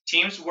 2023,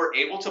 teams were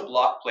able to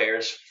block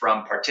players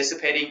from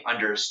participating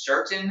under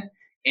certain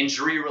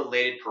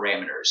injury-related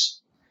parameters.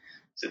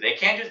 So they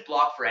can't just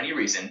block for any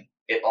reason.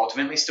 It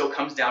ultimately still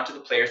comes down to the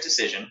player's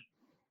decision.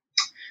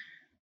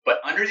 But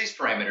under these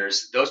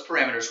parameters, those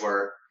parameters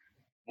were,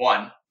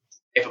 1,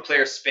 if a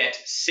player spent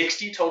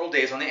 60 total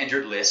days on the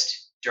injured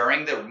list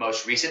during the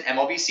most recent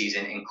MLB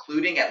season,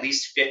 including at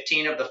least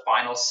 15 of the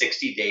final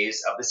 60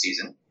 days of the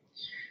season.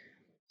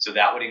 So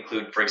that would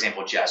include, for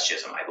example, Jazz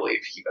Chisholm. I believe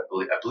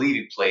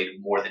he played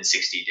more than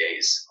 60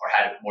 days, or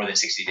had more than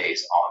 60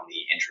 days on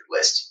the injured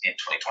list in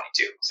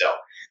 2022. So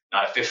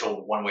not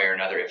official one way or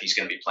another if he's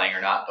going to be playing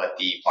or not, but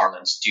the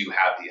Marlins do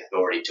have the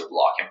authority to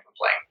block him from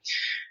playing.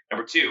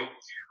 Number 2,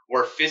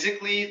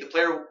 the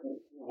player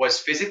was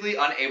physically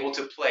unable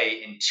to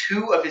play in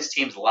 2 of his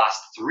team's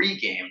last 3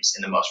 games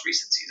in the most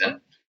recent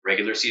season,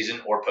 regular season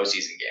or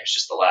postseason games,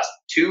 just the last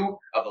 2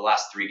 of the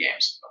last 3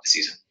 games of the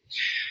season.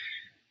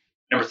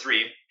 Number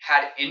 3,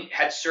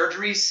 had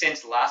surgery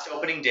since last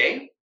opening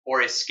day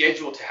or is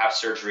scheduled to have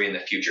surgery in the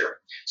future.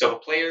 So if a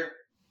player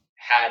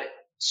had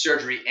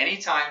surgery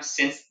anytime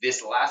since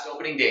this last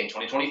opening day in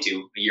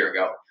 2022, a year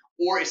ago,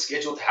 or is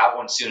scheduled to have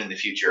one soon in the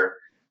future,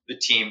 the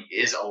team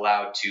is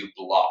allowed to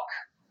block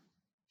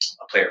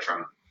a player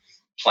from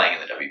playing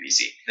in the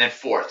WBC. And then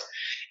fourth,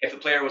 if the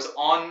player was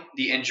on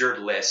the injured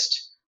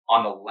list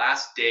on the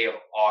last day of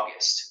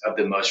August of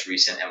the most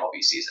recent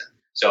MLB season,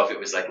 so if it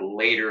was like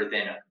later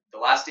than the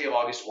last day of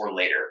August or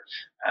later,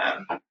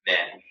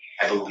 then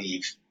I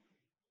believe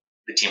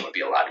the team would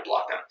be allowed to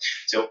block them.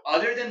 So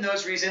other than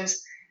those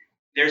reasons,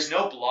 there's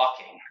no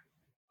blocking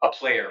a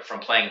player from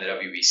playing in the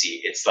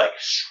WBC. It's like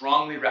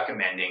strongly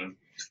recommending.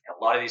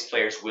 A lot of these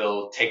players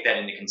will take that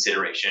into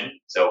consideration.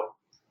 So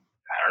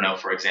I don't know,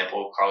 for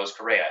example, Carlos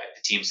Correa, if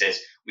the team says,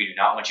 we do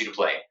not want you to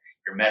play,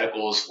 your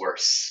medicals were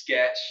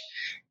sketch,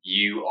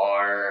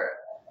 your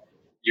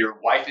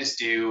wife is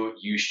due,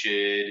 you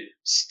should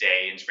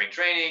stay in spring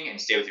training and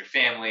stay with your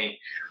family.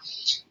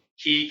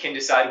 He can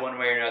decide one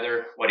way or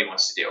another what he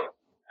wants to do.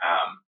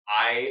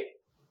 I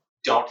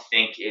don't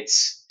think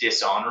it's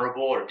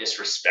dishonorable or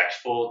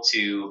disrespectful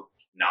to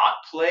not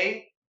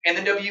play in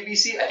the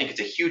WBC. I think it's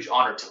a huge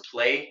honor to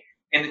play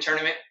in the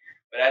tournament,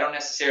 but I don't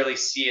necessarily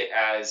see it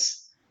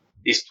as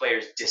these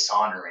players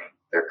dishonoring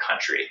their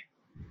country.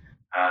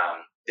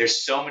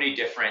 There's so many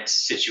different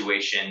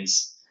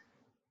situations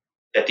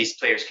that these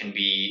players can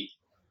be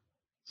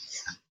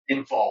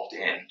involved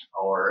in,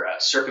 or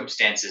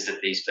circumstances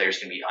that these players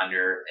can be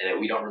under, and that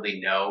we don't really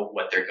know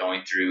what they're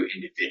going through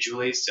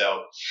individually.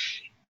 So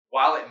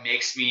while it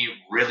makes me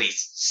really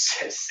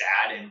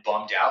sad and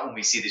bummed out when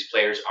we see these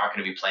players aren't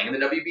going to be playing in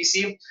the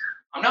WBC,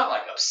 I'm not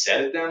like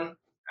upset at them.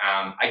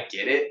 I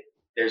get it.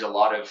 There's a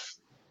lot of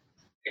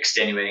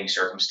extenuating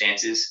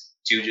circumstances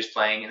to just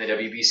playing in the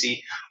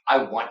WBC.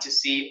 I want to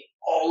see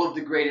all of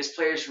the greatest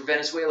players for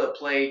Venezuela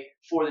play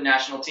for the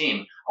national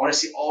team. I want to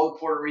see all the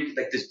Puerto Rican,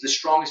 like the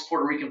strongest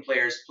Puerto Rican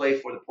players play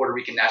for the Puerto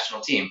Rican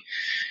national team.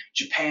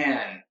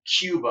 Japan,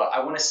 Cuba,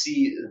 I want to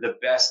see the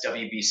best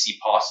WBC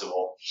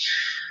possible.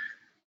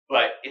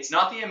 But it's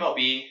not the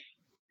MLB.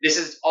 This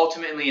is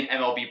ultimately an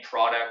MLB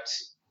product.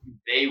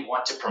 They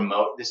want to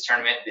promote this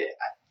tournament.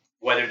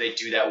 Whether they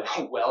do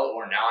that well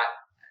or not,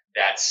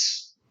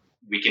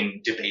 we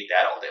can debate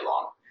that all day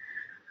long.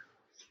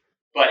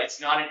 But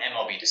it's not an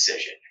MLB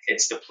decision.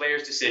 It's the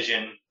player's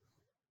decision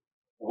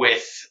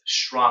with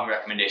strong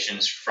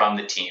recommendations from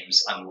the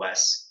teams.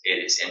 Unless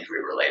it is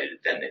injury related,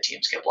 then the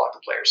teams can block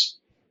the players.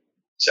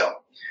 So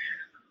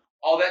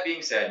all that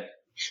being said,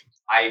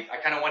 I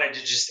kind of wanted to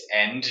just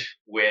end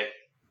with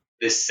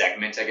this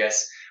segment, I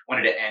guess.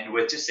 Wanted to end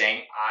with just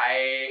saying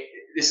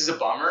this is a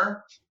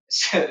bummer.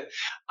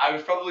 I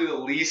was probably the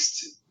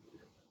least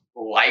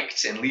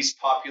liked and least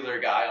popular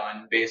guy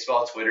on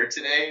baseball Twitter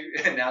today,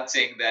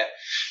 announcing that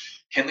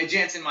Kenley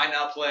Jansen might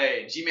not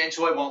play, G-Man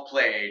Choi won't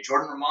play,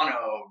 Jordan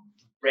Romano,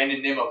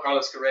 Brandon Nimmo,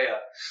 Carlos Correa.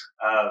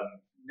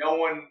 No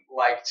one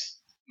liked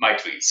my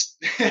tweets.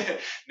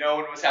 No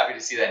one was happy to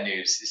see that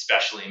news,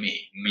 especially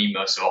me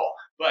most of all.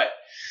 But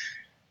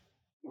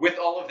with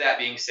all of that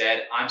being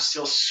said, I'm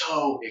still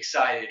so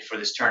excited for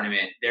this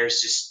tournament.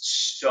 There's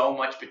just so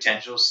much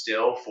potential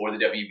still for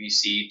the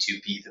WBC to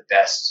be the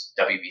best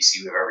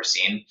WBC we've ever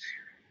seen.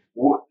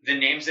 The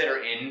names that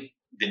are in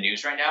the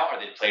news right now are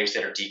the players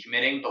that are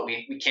decommitting, but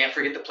we can't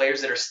forget the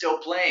players that are still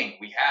playing.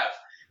 We have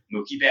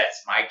Mookie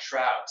Betts, Mike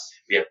Trout,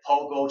 we have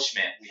Paul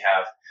Goldschmidt,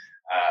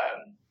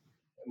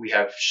 we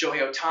have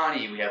Shohei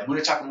Ohtani, we have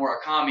Munetaka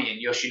Murakami and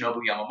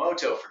Yoshinobu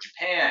Yamamoto for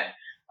Japan.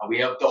 We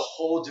have the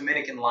whole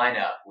Dominican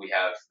lineup. We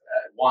have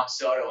Juan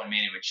Soto and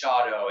Manny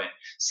Machado and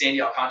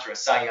Sandy Alcantara,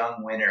 Cy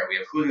Young winner. We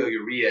have Julio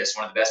Urias,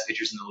 one of the best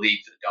pitchers in the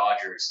league for the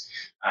Dodgers.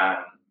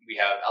 We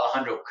have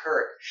Alejandro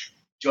Kirk,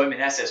 Joey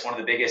Meneses, one of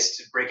the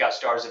biggest breakout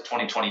stars of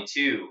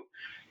 2022.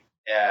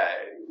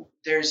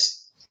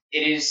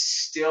 It is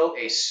still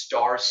a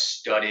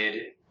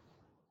star-studded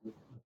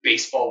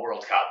baseball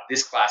World Cup.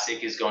 This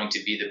classic is going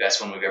to be the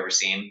best one we've ever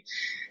seen.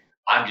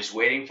 I'm just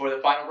waiting for the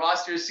final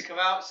rosters to come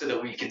out so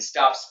that we can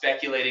stop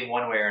speculating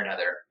one way or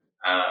another.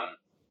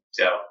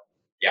 So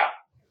yeah,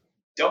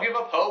 don't give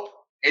up hope.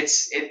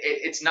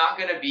 It's not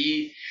going to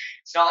be.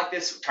 It's not like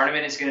this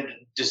tournament is going to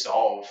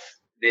dissolve.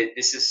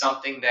 This is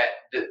something that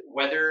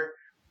whether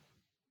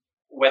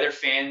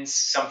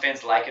some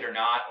fans like it or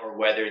not, or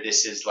whether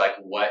this is like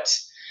what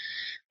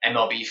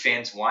MLB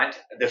fans want,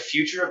 the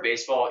future of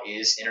baseball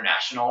is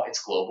international.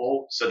 It's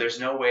global. So there's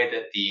no way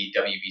that the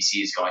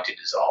WBC is going to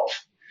dissolve.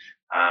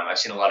 I've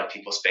seen a lot of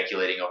people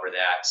speculating over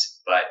that,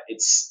 but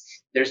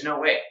there's no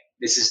way.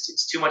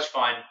 It's too much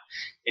fun.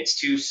 It's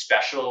too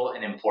special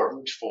and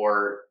important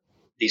for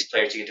these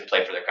players to get to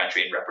play for their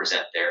country and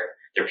represent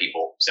their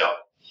people. So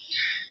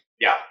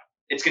yeah,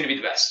 it's going to be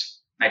the best.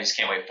 I just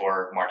can't wait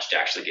for March to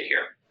actually get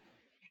here.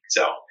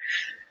 So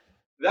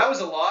that was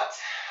a lot.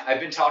 I've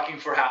been talking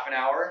for half an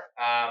hour.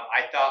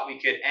 I thought we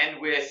could end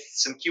with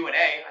some Q&A.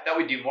 I thought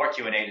we'd do more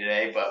Q&A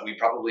today, but we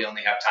probably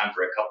only have time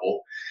for a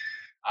couple.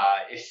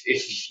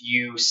 If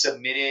you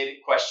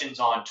submitted questions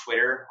on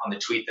Twitter, on the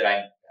tweet that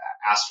I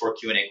ask for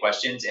Q&A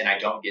questions and I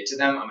don't get to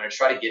them, I'm going to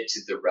try to get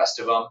to the rest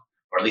of them,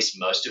 or at least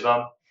most of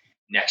them,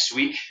 next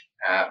week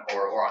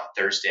or on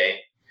Thursday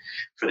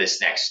for this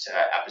next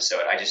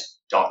episode. I just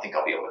don't think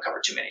I'll be able to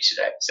cover too many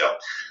today. So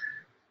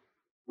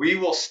we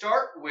will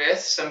start with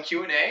some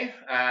Q&A.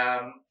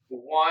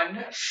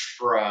 One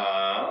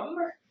from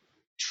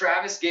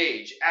Travis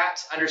Gage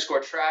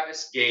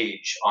 @_Travis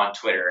Gage on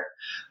Twitter.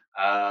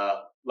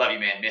 Love you,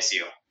 man. Miss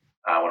you.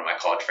 One of my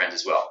college friends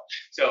as well.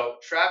 So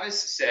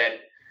Travis said,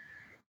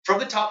 from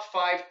the top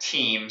 5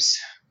 teams,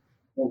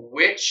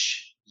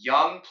 which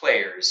young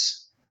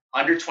players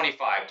under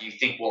 25 do you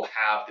think will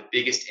have the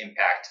biggest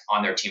impact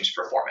on their team's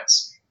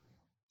performance?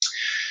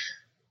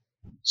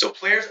 So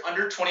players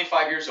under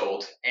 25 years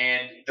old,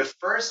 and the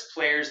first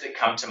players that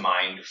come to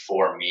mind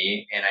for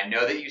me, and I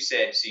know that you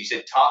said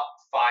top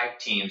 5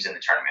 teams in the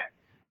tournament.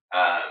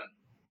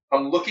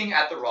 I'm looking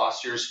at the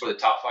rosters for the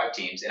top 5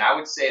 teams, and I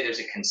would say there's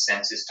a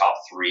consensus top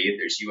 3.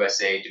 There's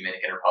USA,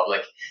 Dominican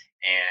Republic,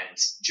 and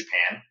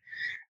Japan.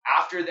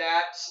 After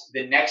that,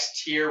 the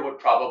next tier would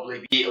probably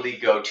immediately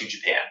go to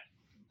Japan.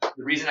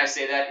 The reason I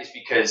say that is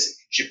because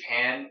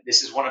Japan,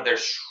 this is one of their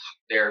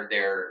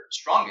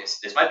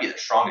strongest. This might be the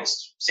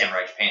strongest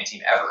Samurai Japan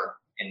team ever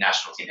in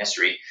national team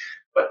history.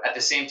 But at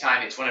the same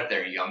time, it's one of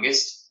their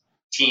youngest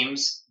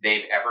teams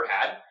they've ever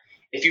had.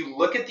 If you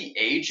look at the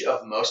age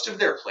of most of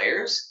their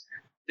players,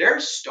 their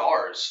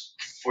stars,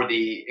 with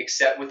the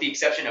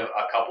exception of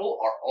a couple,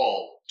 are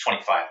all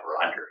 25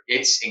 or under.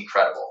 It's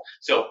incredible.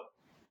 So,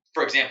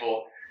 for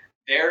example,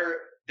 their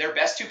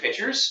best 2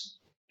 pitchers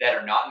that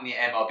are not in the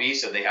MLB,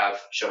 so they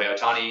have Shohei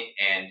Ohtani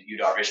and Yu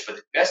Darvish, but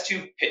the best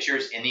 2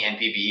 pitchers in the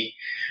NPB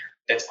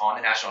that's on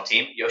the national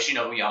team,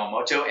 Yoshinobu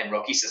Yamamoto and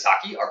Roki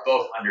Sasaki, are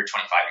both under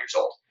 25 years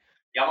old.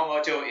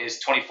 Yamamoto is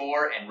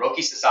 24 and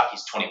Roki Sasaki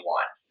is 21.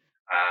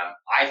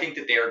 I think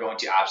that they are going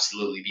to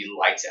absolutely be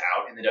lights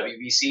out in the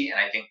WBC, and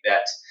I think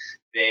that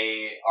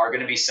they are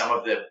going to be some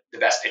of the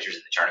best pitchers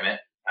in the tournament.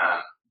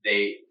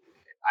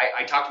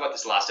 I talked about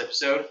this last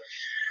episode,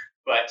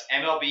 but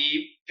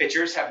MLB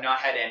pitchers have not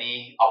had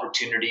any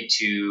opportunity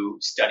to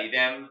study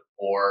them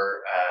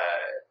or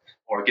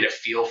get a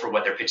feel for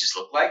what their pitches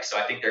look like. So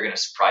I think they're going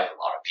to surprise a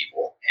lot of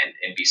people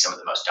and be some of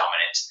the most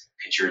dominant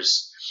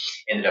pitchers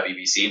in the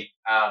WBC.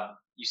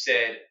 You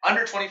said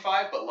under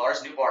 25, but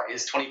Lars Newbar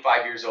is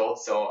 25 years old,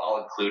 so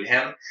I'll include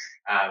him.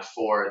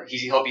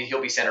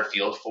 He'll be center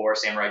field for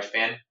Samurai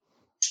Japan.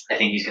 I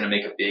think he's going to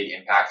make a big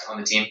impact on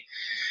the team.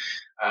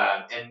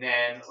 And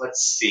then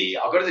let's see.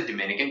 I'll go to the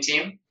Dominican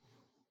team.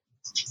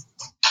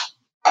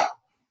 Let's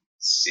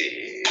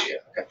see.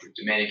 I've got the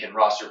Dominican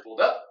roster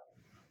pulled up.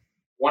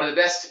 One of the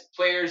best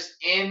players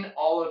in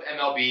all of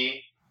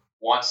MLB,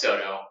 Juan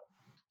Soto.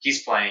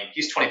 He's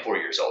 24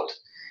 years old.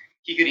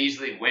 He could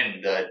easily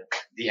win the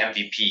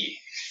MVP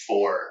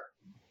for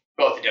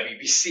both the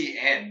WBC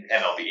and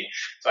MLB.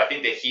 So I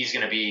think that he's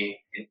going to be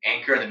an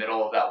anchor in the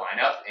middle of that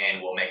lineup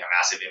and will make a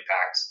massive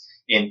impact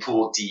in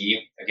Pool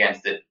D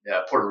against the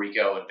Puerto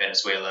Rico and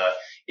Venezuela,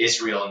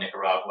 Israel, and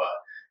Nicaragua.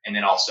 And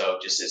then also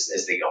just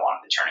as they go on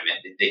in the tournament,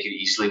 they could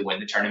easily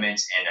win the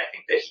tournament. And I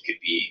think that he could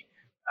be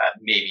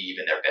maybe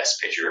even their best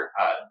pitcher,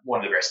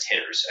 one of the best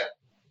hitters. I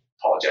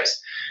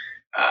apologize.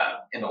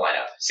 In the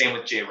lineup. Same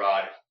with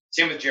J-Rod.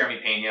 Same with Jeremy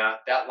Pena.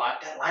 That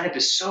lineup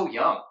is so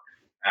young.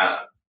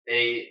 How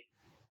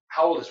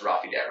old is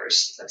Rafi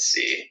Devers? Let's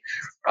see.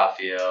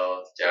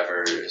 Rafael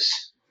Devers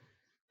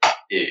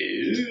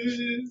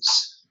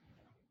he's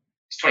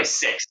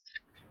 26.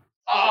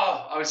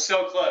 Oh, I was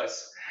so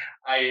close.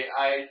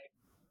 I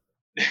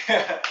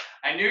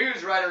I knew he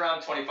was right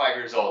around 25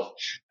 years old.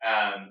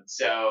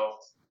 So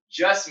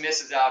just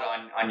misses out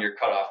on your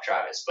cutoff,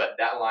 Travis. But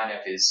that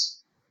lineup is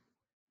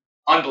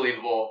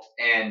unbelievable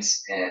and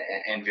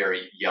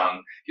very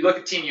young. If you look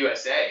at Team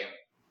USA,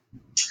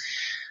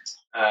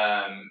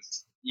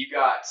 you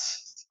got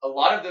a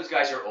lot of those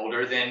guys are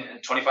older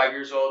than 25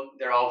 years old.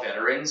 They're all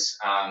veterans.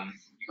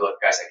 You look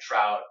at guys like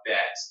Trout,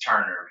 Betts,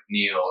 Turner,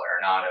 McNeil,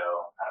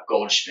 Arenado,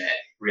 Goldschmidt,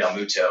 Real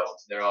Muto.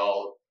 They're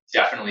all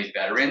definitely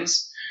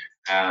veterans.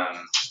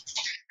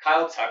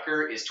 Kyle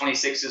Tucker is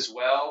 26 as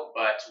well,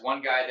 but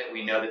one guy that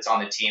we know that's on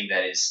the team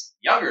that is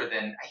younger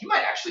than, he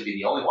might actually be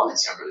the only one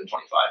that's younger than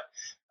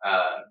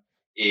 25,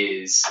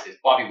 is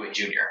Bobby Witt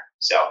Jr.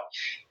 So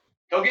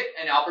he'll get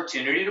an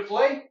opportunity to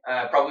play,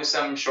 probably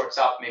some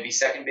shortstop, maybe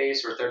second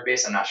base or third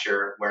base. I'm not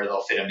sure where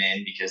they'll fit him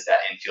in because that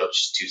infield is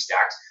just too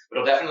stacked, but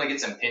he'll definitely get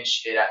some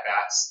pinch hit at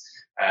bats.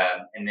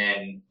 And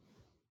then,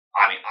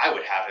 I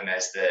would have him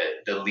as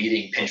the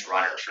leading pinch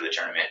runner for the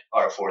tournament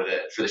or for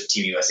the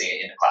Team USA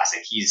in the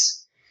Classic.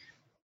 He's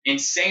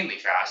insanely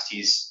fast.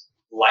 He's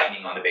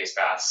lightning on the base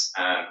paths.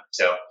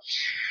 So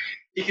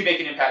he can make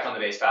an impact on the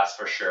base paths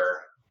for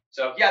sure.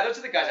 So yeah, those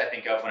are the guys I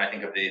think of when I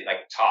think of the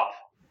top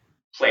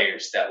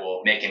players that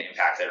will make an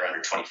impact that are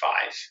under 25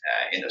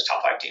 in those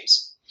top 5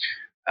 teams.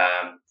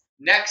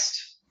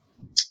 Next,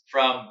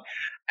 from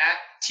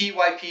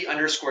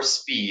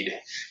 @TYP_speed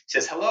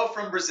says, hello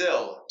from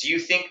Brazil. Do you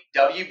think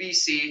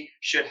WBC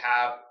should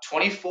have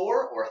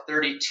 24 or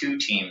 32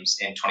 teams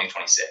in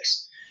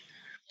 2026?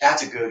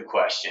 That's a good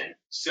question.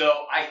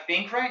 So I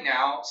think right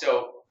now,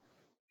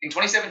 in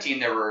 2017,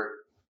 there were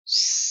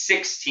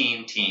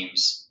 16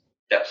 teams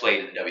that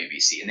played in the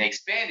WBC, and they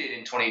expanded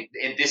in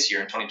this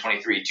year in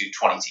 2023 to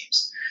 20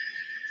 teams.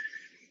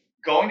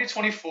 Going to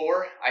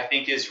 24, I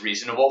think, is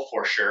reasonable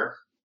for sure.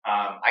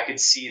 I could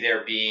see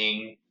there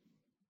being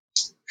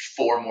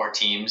 4 more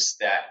teams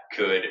that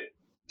could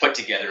put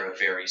together a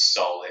very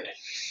solid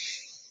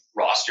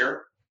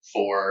roster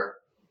for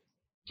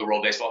the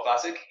World Baseball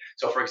Classic.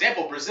 So, for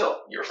example,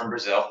 Brazil. You're from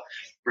Brazil.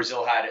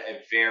 Brazil had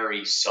a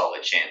very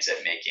solid chance at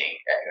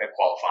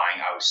qualifying.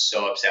 I was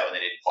so upset when they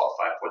didn't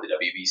qualify for the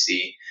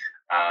WBC.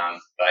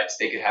 But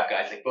they could have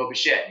guys like Bo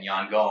Bichette and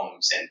Jan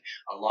Gomes and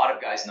a lot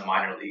of guys in the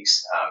minor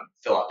leagues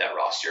fill out that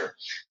roster.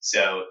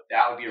 So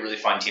that would be a really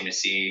fun team to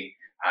see.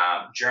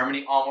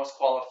 Germany almost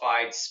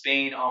qualified.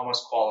 Spain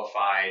almost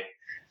qualified.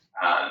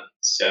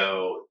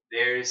 So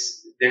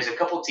there's a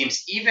couple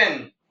teams,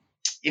 even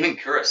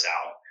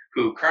Curacao,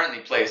 who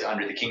currently plays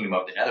under the Kingdom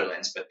of the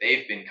Netherlands, but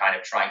they've been kind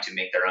of trying to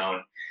make their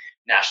own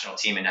national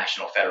team and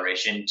national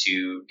federation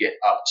to get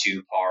up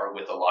to par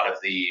with a lot of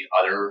the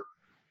other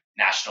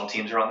national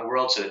teams around the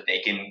world so that they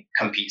can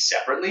compete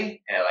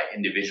separately, like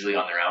individually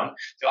on their own.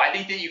 So I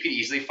think that you could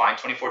easily find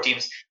 24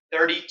 teams.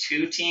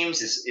 32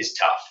 teams is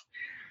tough.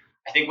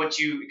 I think once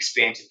you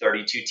expand to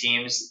 32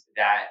 teams,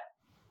 that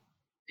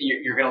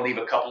you're going to leave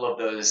a couple of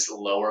those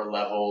lower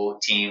level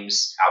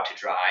teams out to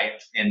dry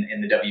in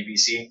the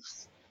WBC.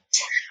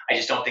 I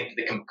just don't think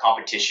the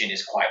competition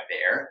is quite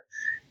there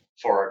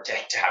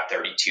to have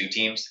 32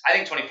 teams. I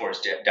think 24 is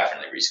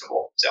definitely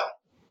reasonable. So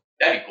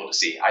that'd be cool to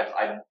see.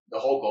 The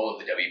whole goal of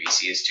the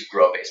WBC is to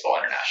grow baseball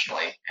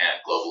internationally and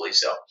globally.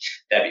 So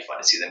that'd be fun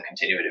to see them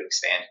continue to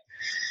expand.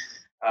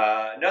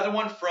 Another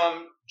one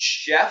from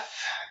Jeff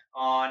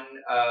on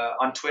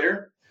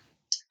Twitter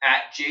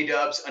at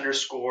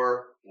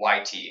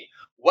 @JDubs_YT.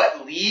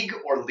 What league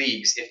or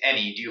leagues, if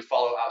any, do you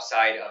follow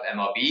outside of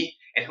MLB?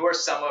 And who are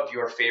some of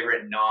your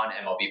favorite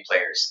non-MLB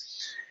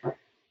players?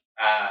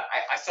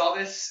 I saw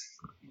this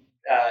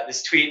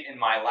tweet in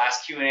my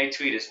last Q&A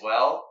tweet as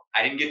well.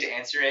 I didn't get to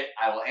answer it.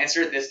 I will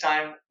answer it this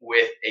time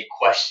with a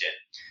question.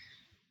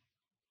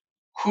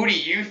 Who do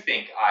you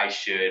think I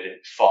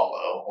should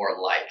follow or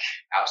like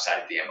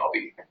outside of the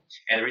MLB?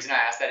 And the reason I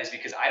ask that is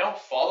because I don't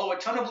follow a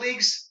ton of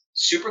leagues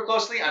super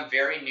closely. I'm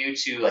very new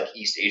to like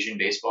East Asian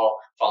baseball,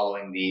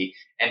 following the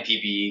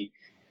NPB,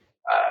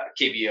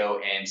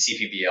 KBO, and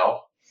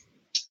CPBL.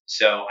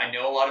 So I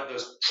know a lot of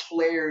those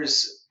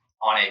players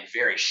on a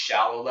very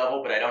shallow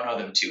level, but I don't know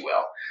them too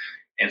well.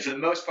 And for the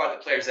most part,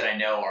 the players that I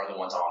know are the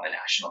ones on the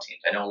national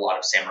teams. I know a lot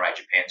of Samurai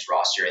Japan's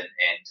roster and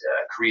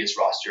Korea's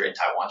roster and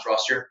Taiwan's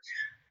roster.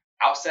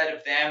 Outside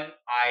of them,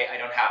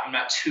 I'm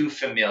not too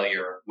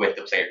familiar with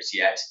the players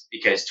yet,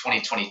 because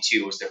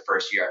 2022 was the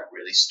first year I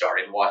really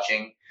started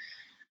watching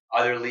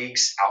other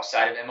leagues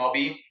outside of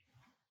MLB.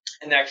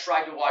 And then I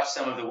tried to watch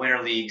some of the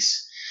winter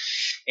leagues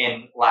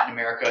in Latin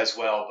America as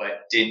well,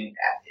 but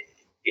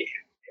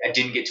I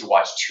didn't get to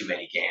watch too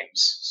many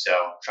games.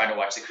 So trying to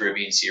watch the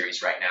Caribbean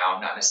Series right now,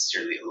 not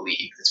necessarily a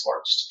league. It's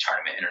more just a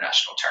tournament,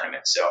 international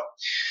tournament. So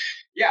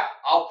yeah,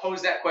 I'll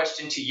pose that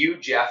question to you,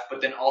 Jeff,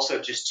 but then also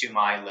just to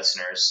my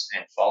listeners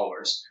and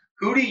followers.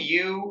 Who do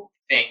you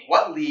think,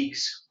 what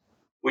leagues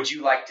would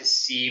you like to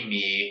see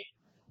me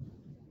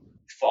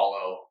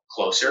follow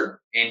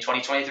closer in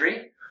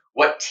 2023?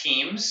 What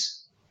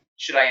teams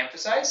should I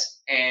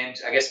emphasize? And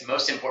I guess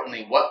most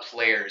importantly, what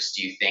players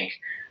do you think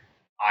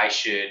I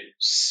should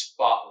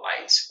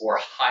spotlight or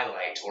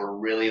highlight or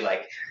really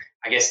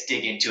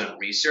dig into and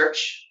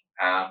research,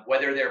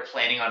 whether they're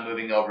planning on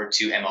moving over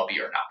to MLB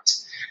or not?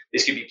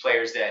 This could be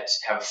players that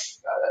have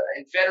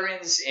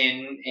veterans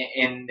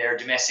in their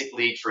domestic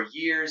league for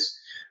years,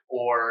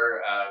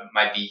 or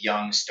might be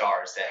young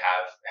stars that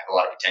have a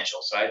lot of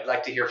potential. So I'd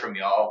like to hear from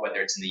y'all,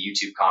 whether it's in the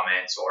YouTube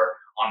comments or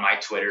on my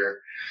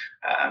Twitter,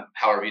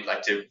 however you'd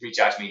like to reach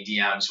out to me,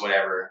 DMs,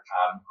 whatever.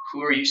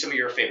 Who are some of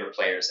your favorite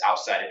players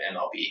outside of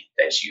MLB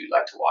that you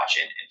like to watch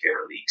in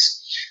favorite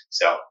leagues?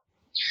 So,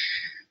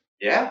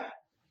 yeah, I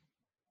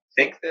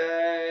think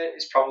that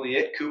is probably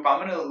it. Coop, I'm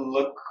going to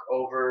look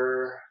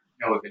over.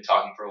 We've been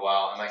talking for a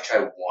while. I might try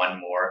one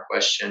more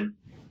question.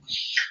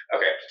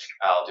 Okay,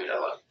 I'll do that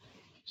one.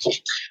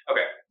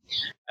 Okay.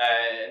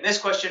 And this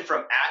question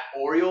from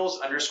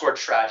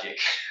 @Orioles_tragic.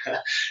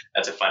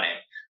 That's a fun name.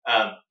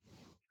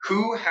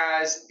 Who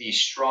has the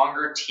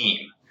stronger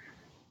team,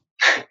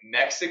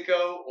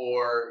 Mexico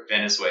or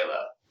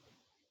Venezuela?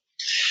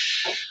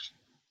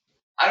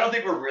 I don't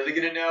think we're really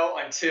going to know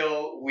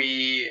until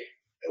we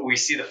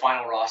see the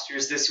final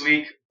rosters this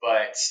week,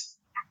 but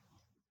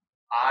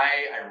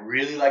I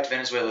really liked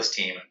Venezuela's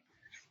team.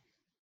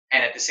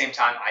 And at the same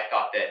time, I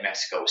thought that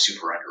Mexico was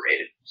super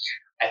underrated.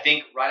 I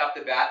think right off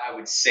the bat, I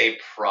would say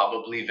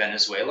probably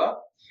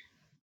Venezuela,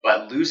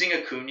 but losing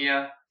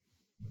Acuna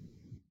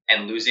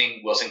and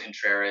losing Wilson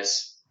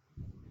Contreras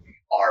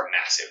are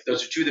massive.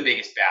 Those are two of the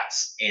biggest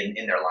bats in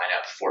their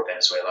lineup for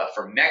Venezuela.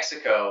 For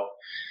Mexico,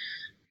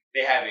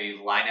 they have a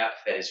lineup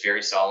that is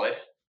very solid.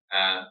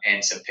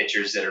 and some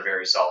pitchers that are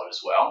very solid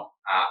as well.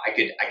 I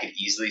could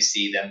easily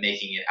see them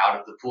making it out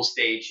of the pool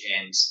stage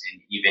and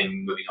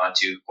even moving on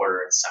to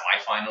quarter and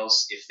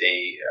semifinals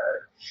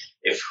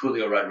if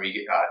Julio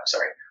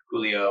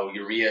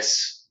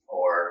Urias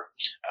or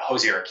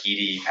Jose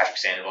Urquidy, Patrick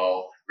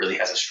Sandoval really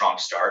has a strong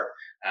start.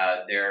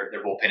 Their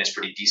bullpen is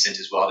pretty decent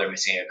as well. They're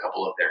missing a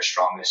couple of their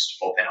strongest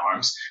bullpen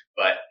arms,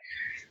 but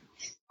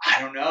I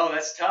don't know.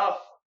 That's tough.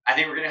 I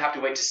think we're going to have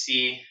to wait to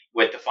see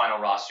with the final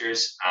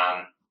rosters.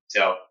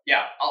 So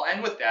yeah, I'll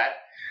end with that.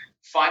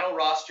 Final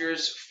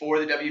rosters for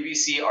the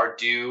WBC are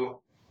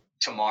due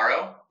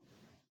tomorrow,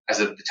 as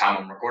of the time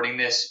I'm recording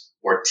this,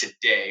 or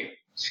today,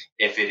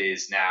 if it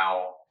is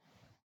now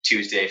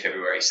Tuesday,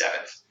 February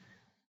 7th.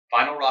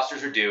 Final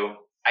rosters are due.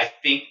 I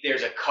think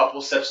there's a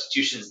couple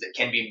substitutions that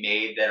can be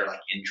made that are like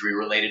injury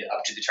related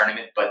up to the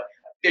tournament, but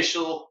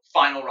official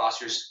final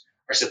rosters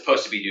are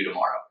supposed to be due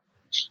tomorrow,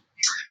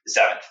 the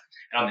 7th.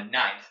 And on the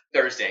 9th,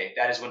 Thursday,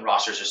 that is when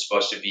rosters are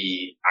supposed to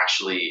be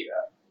actually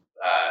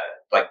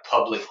like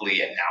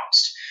publicly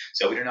announced.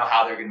 So we don't know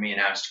how they're going to be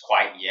announced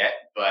quite yet,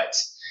 but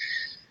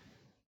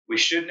we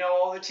should know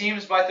all the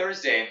teams by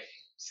Thursday.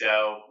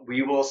 So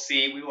we will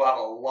see. We will have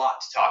a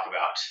lot to talk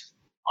about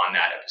on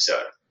that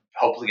episode.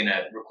 Hopefully going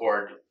to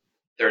record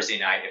Thursday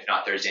night. If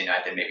not Thursday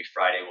night, then maybe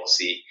Friday. We'll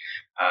see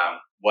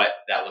what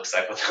that looks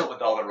like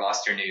with all the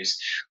roster news.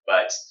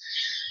 But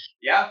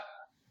yeah,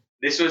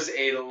 this was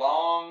a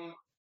long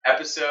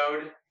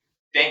episode.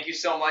 Thank you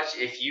so much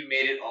if you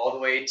made it all the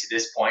way to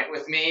this point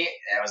with me.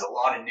 It was a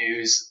lot of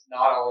news,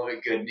 not all of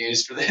it good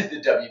news for the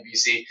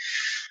WBC.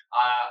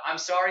 I'm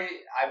sorry.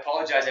 I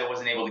apologize I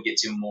wasn't able to get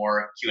to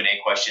more Q&A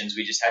questions.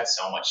 We just had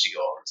so much to go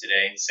over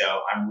today.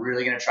 So I'm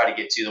really going to try to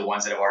get to the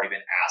ones that have already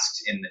been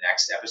asked in the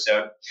next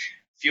episode.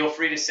 Feel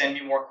free to send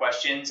me more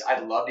questions.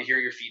 I'd love to hear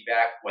your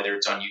feedback, whether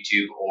it's on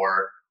YouTube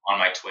or on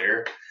my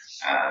Twitter.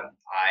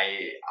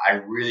 I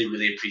really,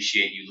 really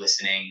appreciate you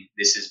listening.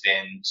 This has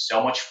been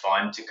so much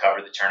fun to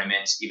cover the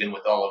tournament, even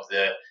with all of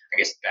the, I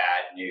guess,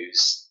 bad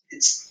news.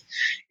 It's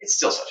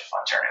still such a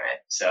fun tournament.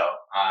 So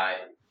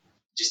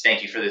just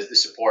thank you for the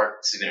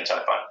support. This has been a ton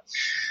of fun.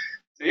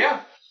 So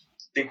yeah,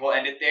 I think we'll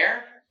end it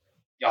there.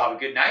 Y'all have a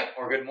good night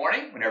or good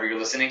morning whenever you're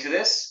listening to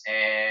this,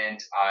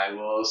 and I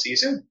will see you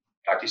soon.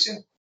 Talk to you soon.